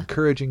inclusive and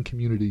encouraging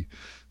community,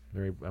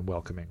 very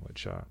welcoming,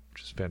 which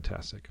is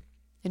fantastic.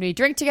 And we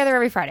drink together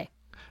every Friday.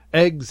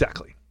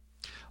 Exactly.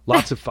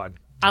 Lots of fun.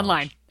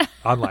 Online.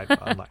 Online.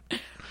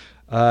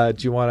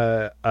 Do you want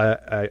to,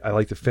 I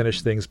like to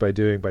finish things by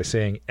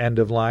saying end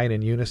of line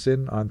in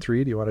unison on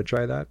 3. Do you want to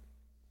try that?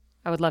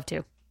 I would love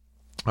to.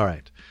 All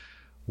right.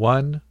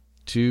 1,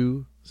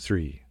 2,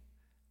 3.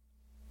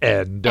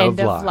 End of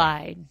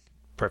line.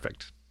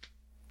 Perfect.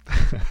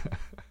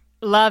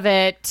 Love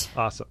it.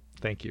 Awesome.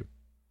 Thank you.